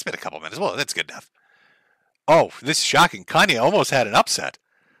 it's been a couple minutes. Well, that's good enough. Oh, this is shocking. Kanye almost had an upset.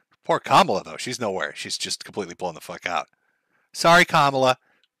 Poor Kamala, though. She's nowhere. She's just completely blown the fuck out. Sorry, Kamala.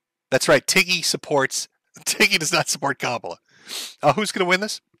 That's right. Tiggy does not support Kamala. Who's going to win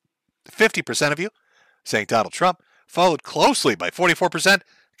this? 50% of you saying Donald Trump, followed closely by 44%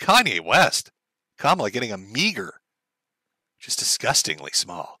 Kanye West. Kamala getting a meager, just disgustingly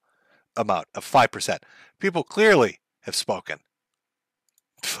small amount of 5%. People clearly have spoken.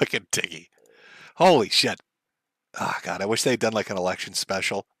 Fucking Tiggy. Holy shit. Oh, God, I wish they'd done an election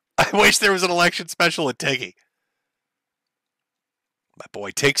special. I wish there was an election special at Tiggy. My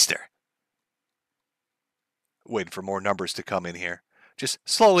boy Tigster. Waiting for more numbers to come in here. Just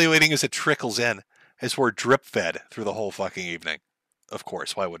slowly waiting as it trickles in, as we're drip fed through the whole fucking evening. Of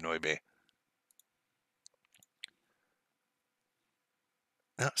course, why wouldn't we be?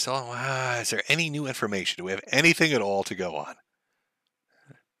 So, is there any new information? Do we have anything at all to go on?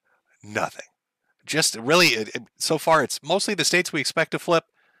 Nothing. Just really, so far, it's mostly the states we expect to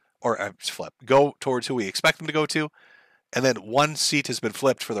go towards who we expect them to go to. And then one seat has been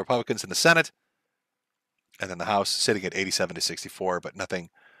flipped for the Republicans in the Senate. And then the House sitting at 87 to 64, but nothing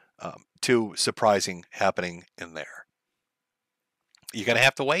too surprising happening in there. You're going to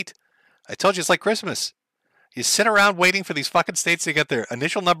have to wait. I told you it's like Christmas. You sit around waiting for these fucking states to get their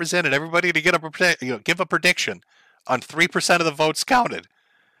initial numbers in and everybody to give a prediction on 3% of the votes counted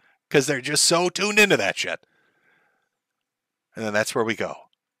because they're just so tuned into that shit. And then that's where we go.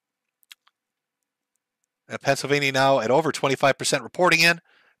 Pennsylvania now at over 25% reporting in.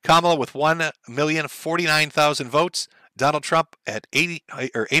 Kamala with 1,049,000 votes. Donald Trump at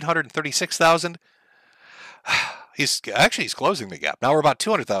 836,000. He's closing the gap. Now we're about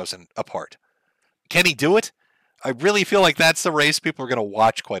 200,000 apart. Can he do it? I really feel like that's the race people are going to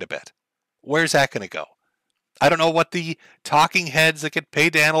watch quite a bit. Where's that going to go? I don't know what the talking heads that get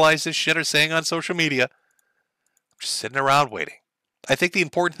paid to analyze this shit are saying on social media. I'm just sitting around waiting. I think the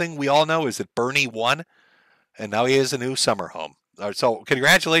important thing we all know is that Bernie won, and now he has a new summer home. So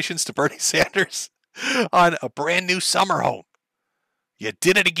congratulations to Bernie Sanders on a brand new summer home. You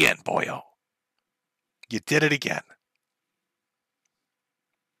did it again, boyo. You did it again.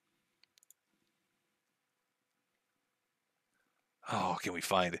 Oh, can we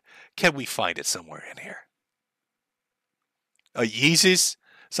find it somewhere in here? Yeezys.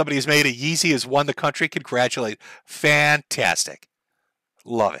 Somebody who's made a Yeezy has won the country. Congratulate. Fantastic.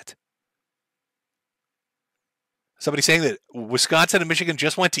 Love it. Somebody saying that Wisconsin and Michigan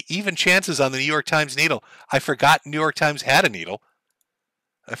just went to even chances on the New York Times needle. I forgot New York Times had a needle.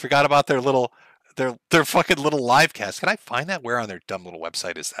 I forgot about their fucking little live cast. Can I find that? Where on their dumb little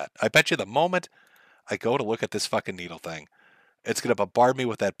website is that? I bet you the moment I go to look at this fucking needle thing, it's going to bombard me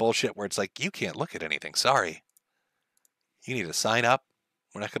with that bullshit where it's like, you can't look at anything. Sorry. You need to sign up.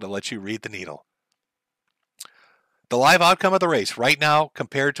 We're not going to let you read the needle. The live outcome of the race right now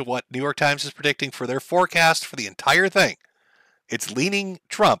compared to what New York Times is predicting for their forecast for the entire thing, it's leaning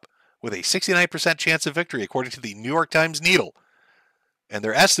Trump with a 69% chance of victory according to the New York Times needle. And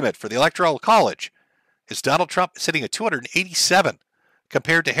their estimate for the Electoral College is Donald Trump sitting at 287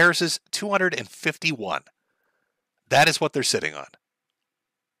 compared to Harris's 251. That is what they're sitting on.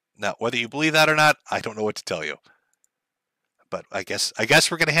 Now, whether you believe that or not, I don't know what to tell you. But I guess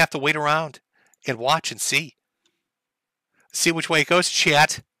we're going to have to wait around and watch and see. See which way it goes,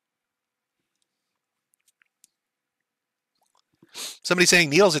 chat. Somebody saying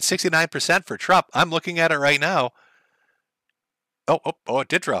Neil's at 69% for Trump. I'm looking at it right now. Oh, it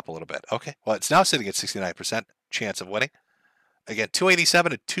did drop a little bit. Okay. Well, it's now sitting at 69% chance of winning. Again,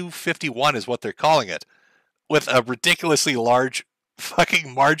 287 to 251 is what they're calling it, with a ridiculously large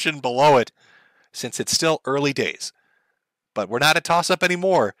fucking margin below it since it's still early days. But we're not a toss-up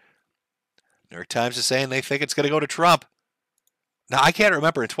anymore. New York Times is saying they think it's going to go to Trump. Now, I can't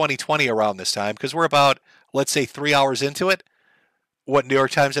remember in 2020 around this time, because we're about, let's say, 3 hours into it, what New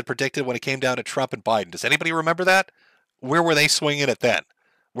York Times had predicted when it came down to Trump and Biden. Does anybody remember that? Where were they swinging it then?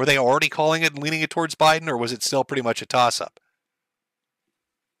 Were they already calling it and leaning it towards Biden, or was it still pretty much a toss-up?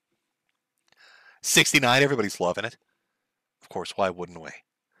 69, everybody's loving it. Of course, why wouldn't we?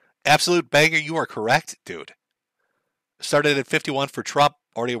 Absolute banger, you are correct, dude. Started at 51 for Trump,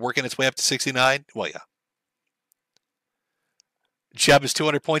 already working its way up to 69. Well, yeah. Jeb is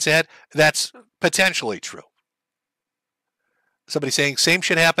 200 points ahead. That's potentially true. Somebody saying same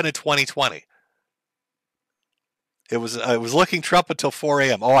shit happened in 2020. I was looking Trump until 4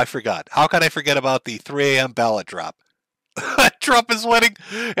 a.m. Oh, I forgot. How could I forget about the 3 a.m. ballot drop? Trump is winning,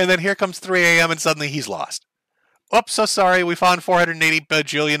 and then here comes 3 a.m. and suddenly he's lost. Oops, so sorry. We found 480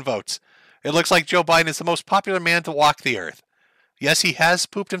 bajillion votes. It looks like Joe Biden is the most popular man to walk the earth. Yes, he has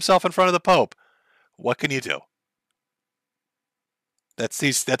pooped himself in front of the Pope. What can you do?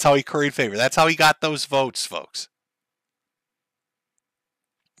 That's how he curried favor. That's how he got those votes, folks.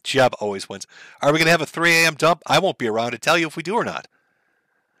 Jeb always wins. Are we going to have a 3 a.m. dump? I won't be around to tell you if we do or not.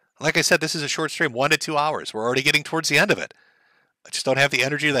 Like I said, this is a short stream, 1 to 2 hours. We're already getting towards the end of it. I just don't have the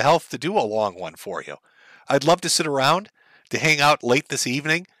energy or the health to do a long one for you. I'd love to sit around, to hang out late this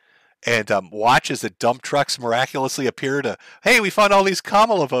evening, and watch as the dump trucks miraculously appear to, hey, we found all these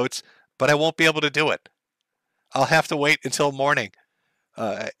Kamala votes, but I won't be able to do it. I'll have to wait until morning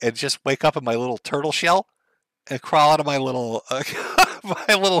and just wake up in my little turtle shell and crawl out of my little,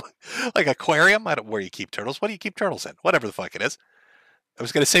 like aquarium. I don't know where you keep turtles. What do you keep turtles in? Whatever the fuck it is. I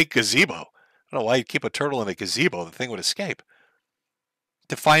was going to say gazebo. I don't know why you'd keep a turtle in a gazebo. The thing would escape.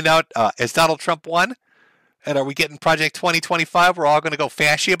 To find out, has Donald Trump won? And are we getting Project 2025? We're all going to go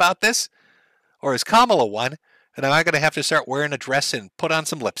fashy about this? Or has Kamala won? And am I going to have to start wearing a dress and put on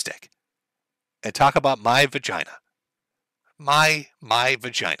some lipstick? And talk about my vagina. My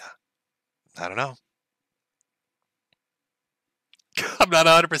vagina. I don't know. I'm not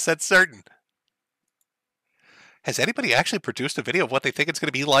 100% certain. Has anybody actually produced a video of what they think it's going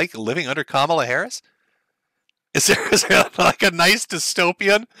to be like living under Kamala Harris? Is there like a nice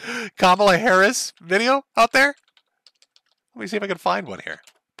dystopian Kamala Harris video out there? Let me see if I can find one here.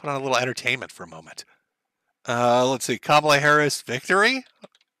 Put on a little entertainment for a moment. Let's see. Kamala Harris victory?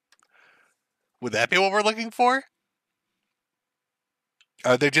 Would that be what we're looking for?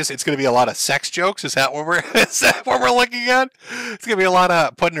 Are they just? It's going to be a lot of sex jokes. Is that what we're? Is that what we're looking at? It's going to be a lot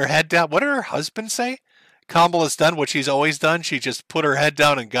of putting her head down. What did her husband say? Kamala's done what she's always done. She just put her head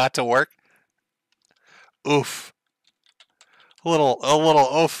down and got to work. Oof. A little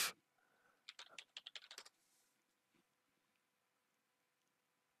oof.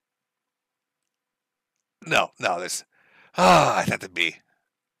 No, there's. I thought there'd be.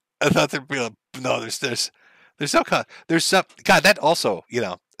 No. There's no. There's some. God, that also.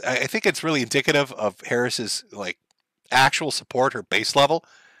 I think it's really indicative of Harris's like actual support, her base level.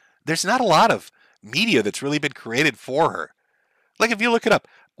 There's not a lot of media that's really been created for her. Like if you look it up,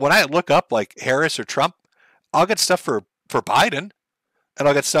 when I look up like Harris or Trump, I'll get stuff for Biden, and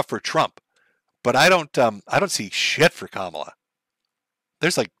I'll get stuff for Trump, but I don't see shit for Kamala.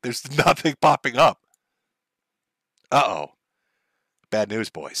 There's nothing popping up. Bad news,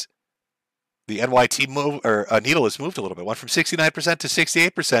 boys. The NYT needle has moved a little bit. Went from 69% to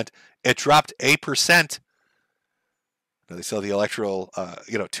 68%. It dropped 8%. They sell the electoral,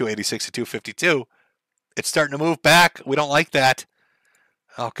 286 to 252. It's starting to move back. We don't like that.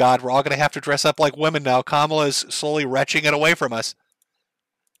 Oh, God, we're all going to have to dress up like women now. Kamala is slowly retching it away from us.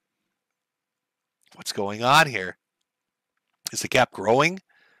 What's going on here? Is the gap growing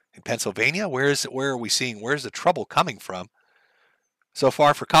in Pennsylvania? Where's the trouble coming from? So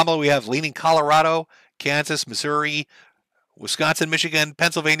far for Kamala, we have leaning Colorado, Kansas, Missouri, Wisconsin, Michigan,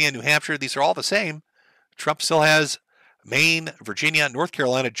 Pennsylvania, New Hampshire. These are all the same. Trump still has Maine, Virginia, North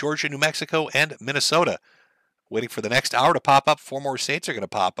Carolina, Georgia, New Mexico, and Minnesota. Waiting for the next hour to pop up. 4 more states are going to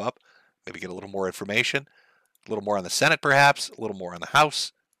pop up. Maybe get a little more information. A little more on the Senate, perhaps. A little more on the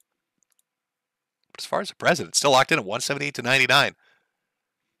House. But as far as the president, still locked in at 178 to 99.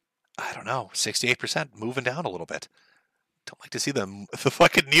 I don't know. 68%, moving down a little bit. Don't like to see the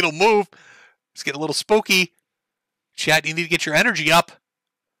fucking needle move. It's getting a little spooky. Chat, you need to get your energy up.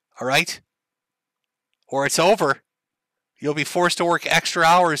 All right? Or it's over. You'll be forced to work extra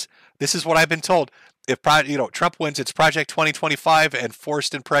hours. This is what I've been told. If Trump wins, it's Project 2025 and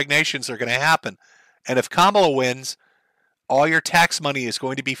forced impregnations are going to happen. And if Kamala wins, all your tax money is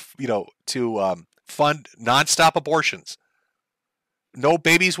going to be, to fund nonstop abortions. No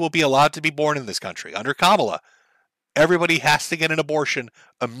babies will be allowed to be born in this country. Under Kamala, everybody has to get an abortion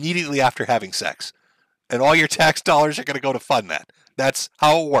immediately after having sex. And all your tax dollars are going to go to fund that. That's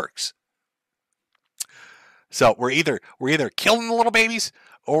how it works. So we're either killing the little babies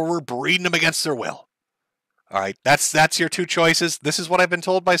or we're breeding them against their will. All right, that's your two choices. This is what I've been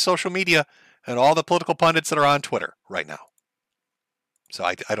told by social media and all the political pundits that are on Twitter right now. So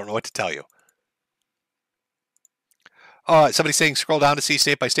I don't know what to tell you. Somebody's saying scroll down to see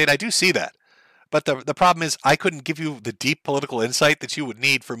state by state. I do see that. But the problem is I couldn't give you the deep political insight that you would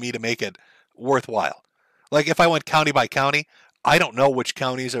need for me to make it worthwhile. Like if I went county by county, I don't know which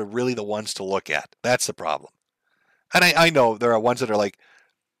counties are really the ones to look at. That's the problem. And I know there are ones that are like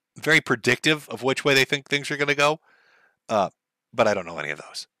very predictive of which way they think things are going to go. But I don't know any of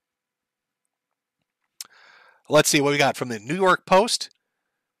those. Let's see what we got from the New York Post.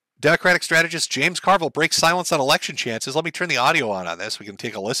 Democratic strategist James Carville breaks silence on election chances. Let me turn the audio on this. We can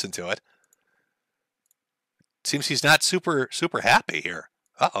take a listen to it. Seems he's not super happy here.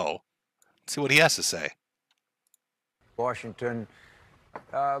 Uh-oh. Let's see what he has to say. Washington,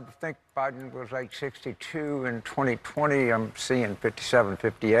 I think Biden was like 62 in 2020. I'm seeing 57,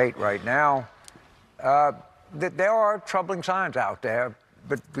 58 right now. There are troubling signs out there,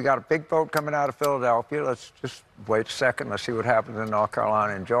 but we got a big vote coming out of Philadelphia. Let's just wait a second. Let's see what happens in North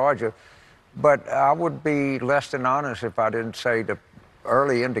Carolina and Georgia. But I would be less than honest if I didn't say the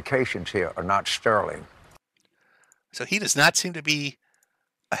early indications here are not sterling. So he does not seem to be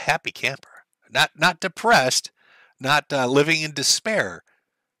a happy camper. Not depressed, not living in despair,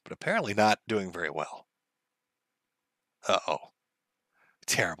 but apparently not doing very well. Uh-oh.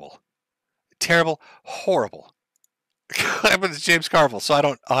 Terrible. Terrible. Horrible. It's James Carville, so I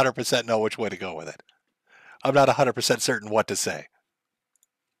don't 100% know which way to go with it. I'm not 100% certain what to say.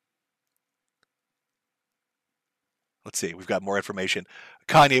 Let's see. We've got more information.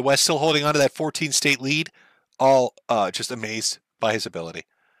 Kanye West still holding on to that 14-state lead. All just amazed by his ability.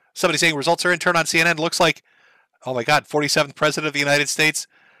 Somebody saying results are in turn on CNN. Looks like, oh my God, 47th President of the United States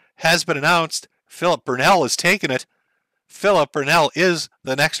has been announced. Philip Burnell has taken it. Philip Burnell is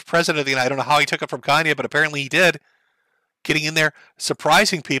the next president of the United States. I don't know how he took it from Kanye, but apparently he did. Getting in there,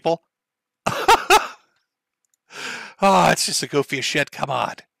 surprising people. Oh, it's just the goofiest shit. Come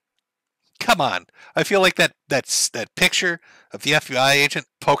on. Come on. I feel like that picture of the FBI agent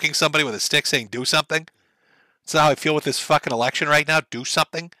poking somebody with a stick saying, do something. That's how I feel with this fucking election right now. Do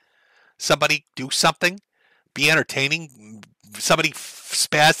something. Somebody do something. Be entertaining. Somebody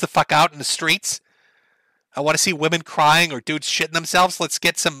spaz the fuck out in the streets. I want to see women crying or dudes shitting themselves. Let's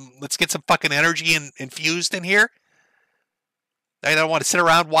get some fucking energy infused in here. I don't want to sit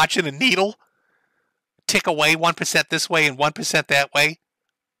around watching a needle tick away 1% this way and 1% that way.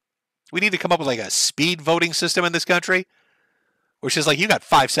 We need to come up with like a speed voting system in this country, which is like you got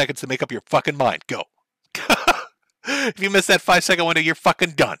 5 seconds to make up your fucking mind. Go. If you miss that 5-second window, you're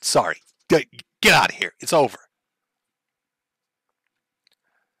fucking done. Sorry. Get out of here. It's over.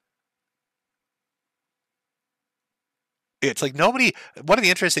 It's like nobody, one of the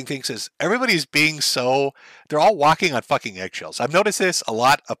interesting things is everybody's being so, they're all walking on fucking eggshells. I've noticed this a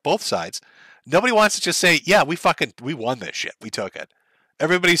lot of both sides. Nobody wants to just say, yeah, we won this shit. We took it.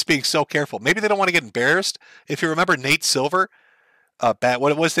 Everybody's being so careful. Maybe they don't want to get embarrassed. If you remember Nate Silver,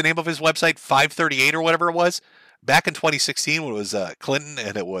 what was the name of his website? 538 or whatever it was. Back in 2016 when it was Clinton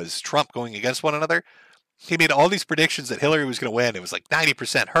and it was Trump going against one another. He made all these predictions that Hillary was going to win. It was like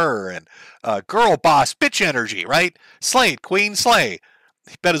 90% her and girl boss bitch energy, right? Slay, queen, slay.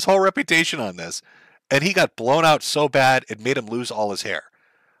 He bet his whole reputation on this. And he got blown out so bad it made him lose all his hair.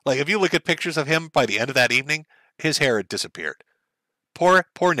 Like if you look at pictures of him by the end of that evening, his hair had disappeared. Poor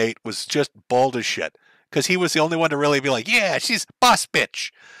Nate was just bald as shit because he was the only one to really be like, yeah, she's boss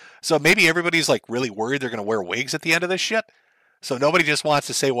bitch. So maybe everybody's like really worried they're going to wear wigs at the end of this shit. So nobody just wants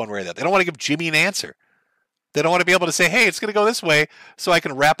to say one way or the other. They don't want to give Jimmy an answer. They don't want to be able to say, hey, it's going to go this way so I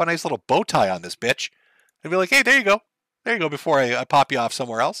can wrap a nice little bow tie on this bitch. And be like, hey, there you go. There you go before I pop you off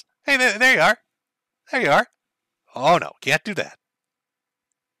somewhere else. Hey, there you are. There you are. Oh, no, can't do that.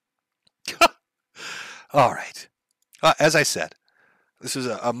 All right. As I said, this is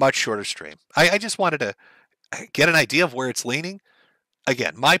a much shorter stream. I just wanted to get an idea of where it's leaning.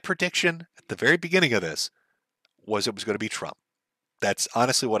 Again, my prediction at the very beginning of this was it was going to be Trump. That's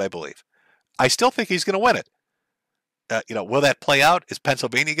honestly what I believe. I still think he's going to win it. Will that play out? Is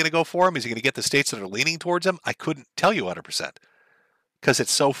Pennsylvania going to go for him? Is he going to get the states that are leaning towards him? I couldn't tell you 100% because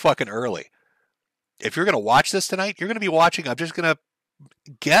it's so fucking early. If you're going to watch this tonight, you're going to be watching, I'm just going to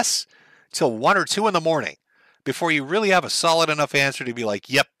guess, till 1 or 2 in the morning before you really have a solid enough answer to be like,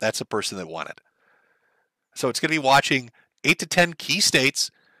 yep, that's the person that won it. So it's going to be watching 8 to 10 key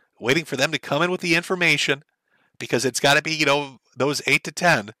states, waiting for them to come in with the information because it's got to be, those 8 to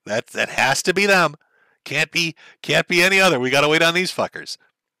 10. That has to be them. Can't be any other. We got to wait on these fuckers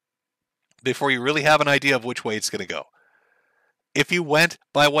before you really have an idea of which way it's going to go. If you went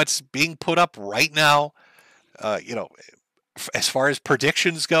by what's being put up right now, as far as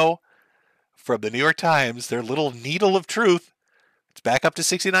predictions go, from the New York Times, their little needle of truth, it's back up to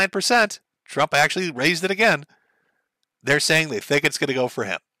 69%. Trump actually raised it again. They're saying they think it's going to go for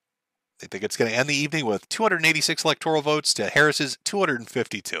him. They think it's going to end the evening with 286 electoral votes to Harris's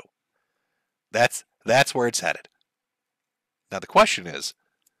 252. That's where it's headed. Now the question is,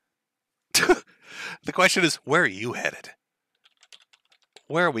 where are you headed?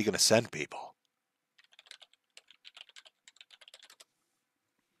 Where are we going to send people?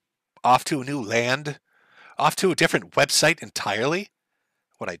 Off to a new land? Off to a different website entirely?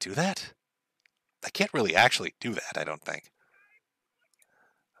 Would I do that? I can't really actually do that, I don't think.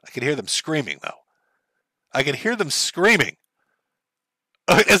 I can hear them screaming, though. I can hear them screaming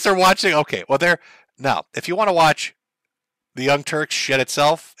as they're watching. Okay, well, now, if you want to watch the Young Turks shed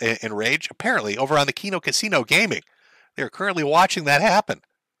itself in rage, apparently over on the Kino Casino Gaming, they're currently watching that happen.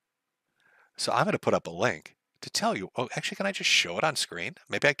 So I'm going to put up a link to tell you. Oh, actually, can I just show it on screen?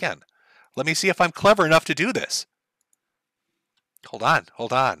 Maybe I can. Let me see if I'm clever enough to do this. Hold on,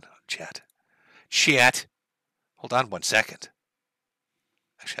 chat. Hold on 1 second.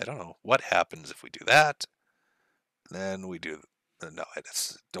 Actually, I don't know what happens if we do that. Then we do, no, I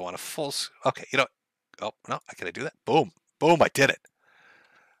just don't want a full, okay, oh, no, can I do that? Boom, I did it.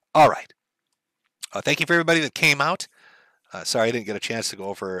 All right. Thank you for everybody that came out. Sorry I didn't get a chance to go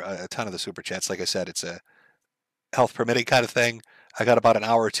over a ton of the super chats. Like I said, it's a health permitting kind of thing. I got about an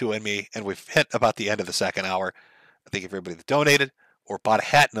hour or two in me, and we've hit about the end of the second hour. Thank you for everybody that donated or bought a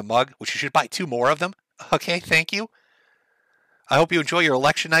hat and a mug, which you should buy 2 more of them. Okay, thank you. I hope you enjoy your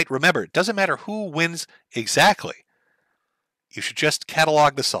election night. Remember, it doesn't matter who wins exactly. You should just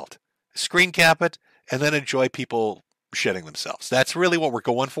catalog the salt, screen cap it, and then enjoy people shitting themselves. That's really what we're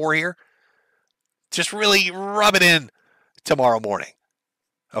going for here. Just really rub it in. tomorrow morning.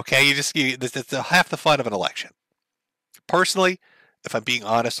 Okay, that's half the fun of an election. Personally, if I'm being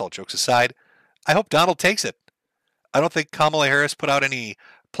honest, all jokes aside, I hope Donald takes it. I don't think Kamala Harris put out any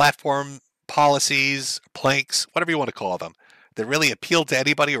platform policies, planks, whatever you want to call them, that really appealed to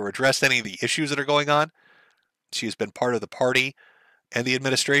anybody or addressed any of the issues that are going on. She has been part of the party and the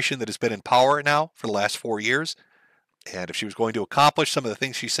administration that has been in power now for the last 4 years. And if she was going to accomplish some of the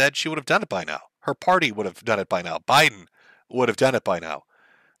things she said, she would have done it by now. Her party would have done it by now. Biden would have done it by now.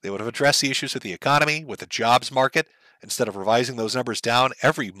 They would have addressed the issues with the economy, with the jobs market, instead of revising those numbers down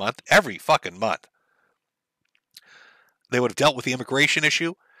every month, every fucking month. They would have dealt with the immigration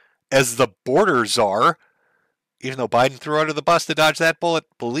issue as the border czar. Even though Biden threw her under the bus to dodge that bullet,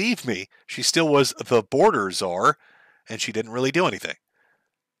 believe me, she still was the border czar, and she didn't really do anything.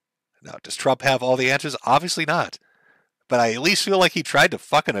 Now, does Trump have all the answers? Obviously not. But I at least feel like he tried to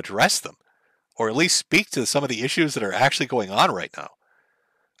fucking address them, or at least speak to some of the issues that are actually going on right now.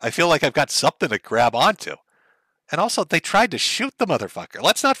 I feel like I've got something to grab onto. And also, they tried to shoot the motherfucker.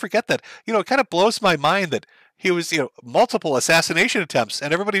 Let's not forget that, it kind of blows my mind that he was, multiple assassination attempts,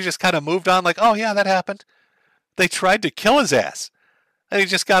 and everybody just kind of moved on like, oh yeah, that happened. They tried to kill his ass, and he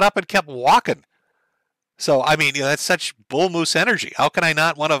just got up and kept walking. So, I mean, that's such bull moose energy. How can I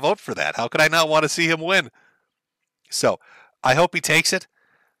not want to vote for that? How could I not want to see him win? So, I hope he takes it.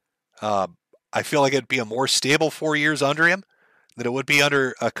 I feel like it'd be a more stable 4 years under him than it would be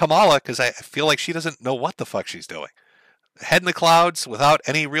under Kamala, because I feel like she doesn't know what the fuck she's doing. Head in the clouds, without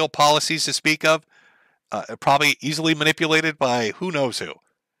any real policies to speak of, probably easily manipulated by who knows who.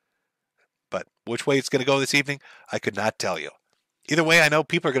 But which way it's going to go this evening, I could not tell you. Either way, I know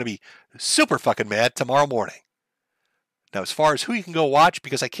people are going to be super fucking mad tomorrow morning. Now, as far as who you can go watch,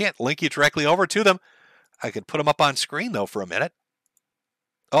 because I can't link you directly over to them, I could put them up on screen, though, for a minute.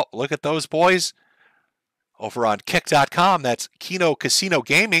 Oh, look at those boys. Over on Kick.com, that's Kino Casino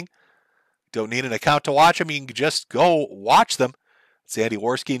Gaming. Don't need an account to watch them. You can just go watch them. It's Andy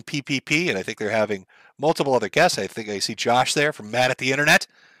Worski and PPP, and I think they're having multiple other guests. I think I see Josh there from Mad at the Internet.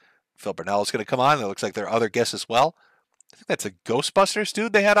 Phil Burnell is going to come on. It looks like there are other guests as well. I think that's a Ghostbusters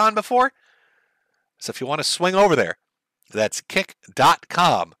dude they had on before. So if you want to swing over there, that's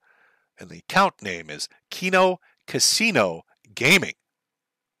Kick.com. And the account name is Kino Casino Gaming,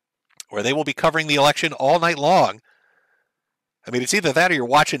 where they will be covering the election all night long. I mean, it's either that or you're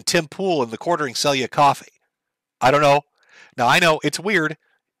watching Tim Pool in the quartering sell you coffee. I don't know. Now, I know it's weird.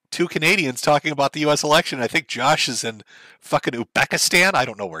 Two Canadians talking about the U.S. election. I think Josh is in fucking Uzbekistan. I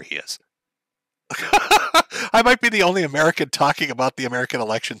don't know where he is. I might be the only American talking about the American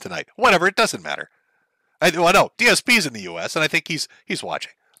election tonight. Whatever, it doesn't matter. Well, no, DSP's in the U.S., and I think he's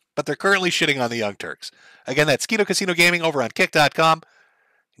watching. But they're currently shitting on the Young Turks. Again, that's Kino Casino Gaming over on Kick.com.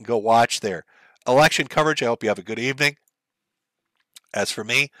 You can go watch their election coverage. I hope you have a good evening. As for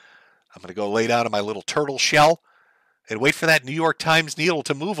me, I'm going to go lay down in my little turtle shell and wait for that New York Times needle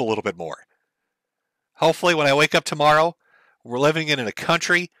to move a little bit more. Hopefully, when I wake up tomorrow, we're living in a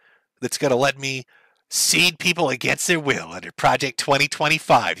country that's going to let me seed people against their will under Project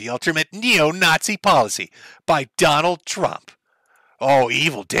 2025, the ultimate neo-Nazi policy by Donald Trump. Oh,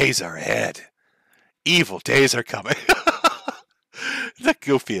 evil days are ahead. Evil days are coming. The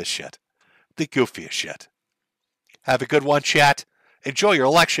goofiest shit. The goofiest shit. Have a good one, chat. Enjoy your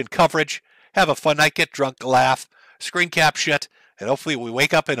election coverage. Have a fun night. Get drunk, laugh, screen cap shit. And hopefully we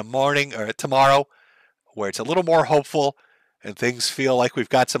wake up in the morning or tomorrow where it's a little more hopeful and things feel like we've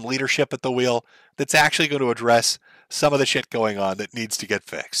got some leadership at the wheel that's actually going to address some of the shit going on that needs to get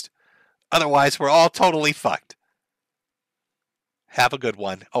fixed. Otherwise, we're all totally fucked. Have a good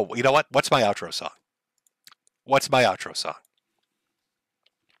one. Oh, you know what? What's my outro song? What's my outro song?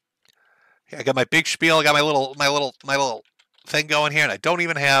 I got my big spiel. I got my little thing going here, and I don't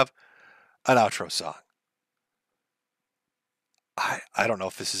even have an outro song. I don't know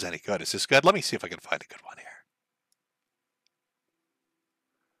if this is any good. Is this good? Let me see if I can find a good one here.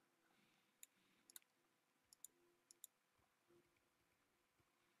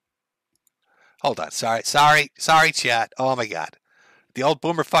 Hold on. Sorry, chat. Oh my God. The old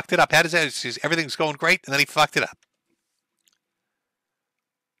boomer fucked it up. How does that? Everything's going great, and then he fucked it up.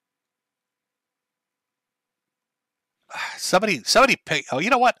 Somebody pick. Oh, you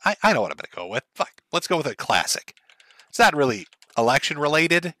know what? I know what I'm going to go with. Fuck. Let's go with a classic. It's not really election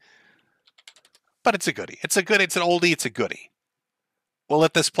related, but it's a goodie. It's an oldie. It's a goodie. We'll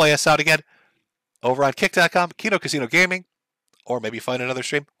let this play us out again over on Kick.com, Kino Casino Gaming, or maybe find another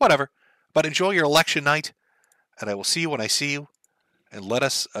stream. Whatever. But enjoy your election night, and I will see you when I see you. And let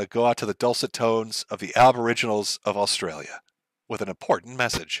us go out to the dulcet tones of the Aboriginals of Australia with an important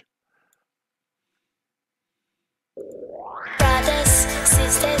message.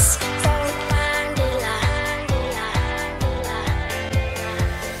 sisters from Mandela.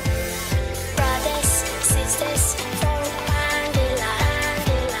 Brothers, sisters from Mandela.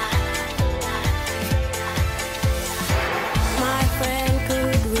 My friend,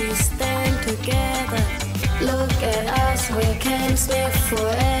 could we stand together? Look at us, we can live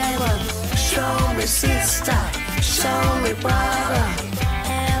forever. Show me sister, show me brother.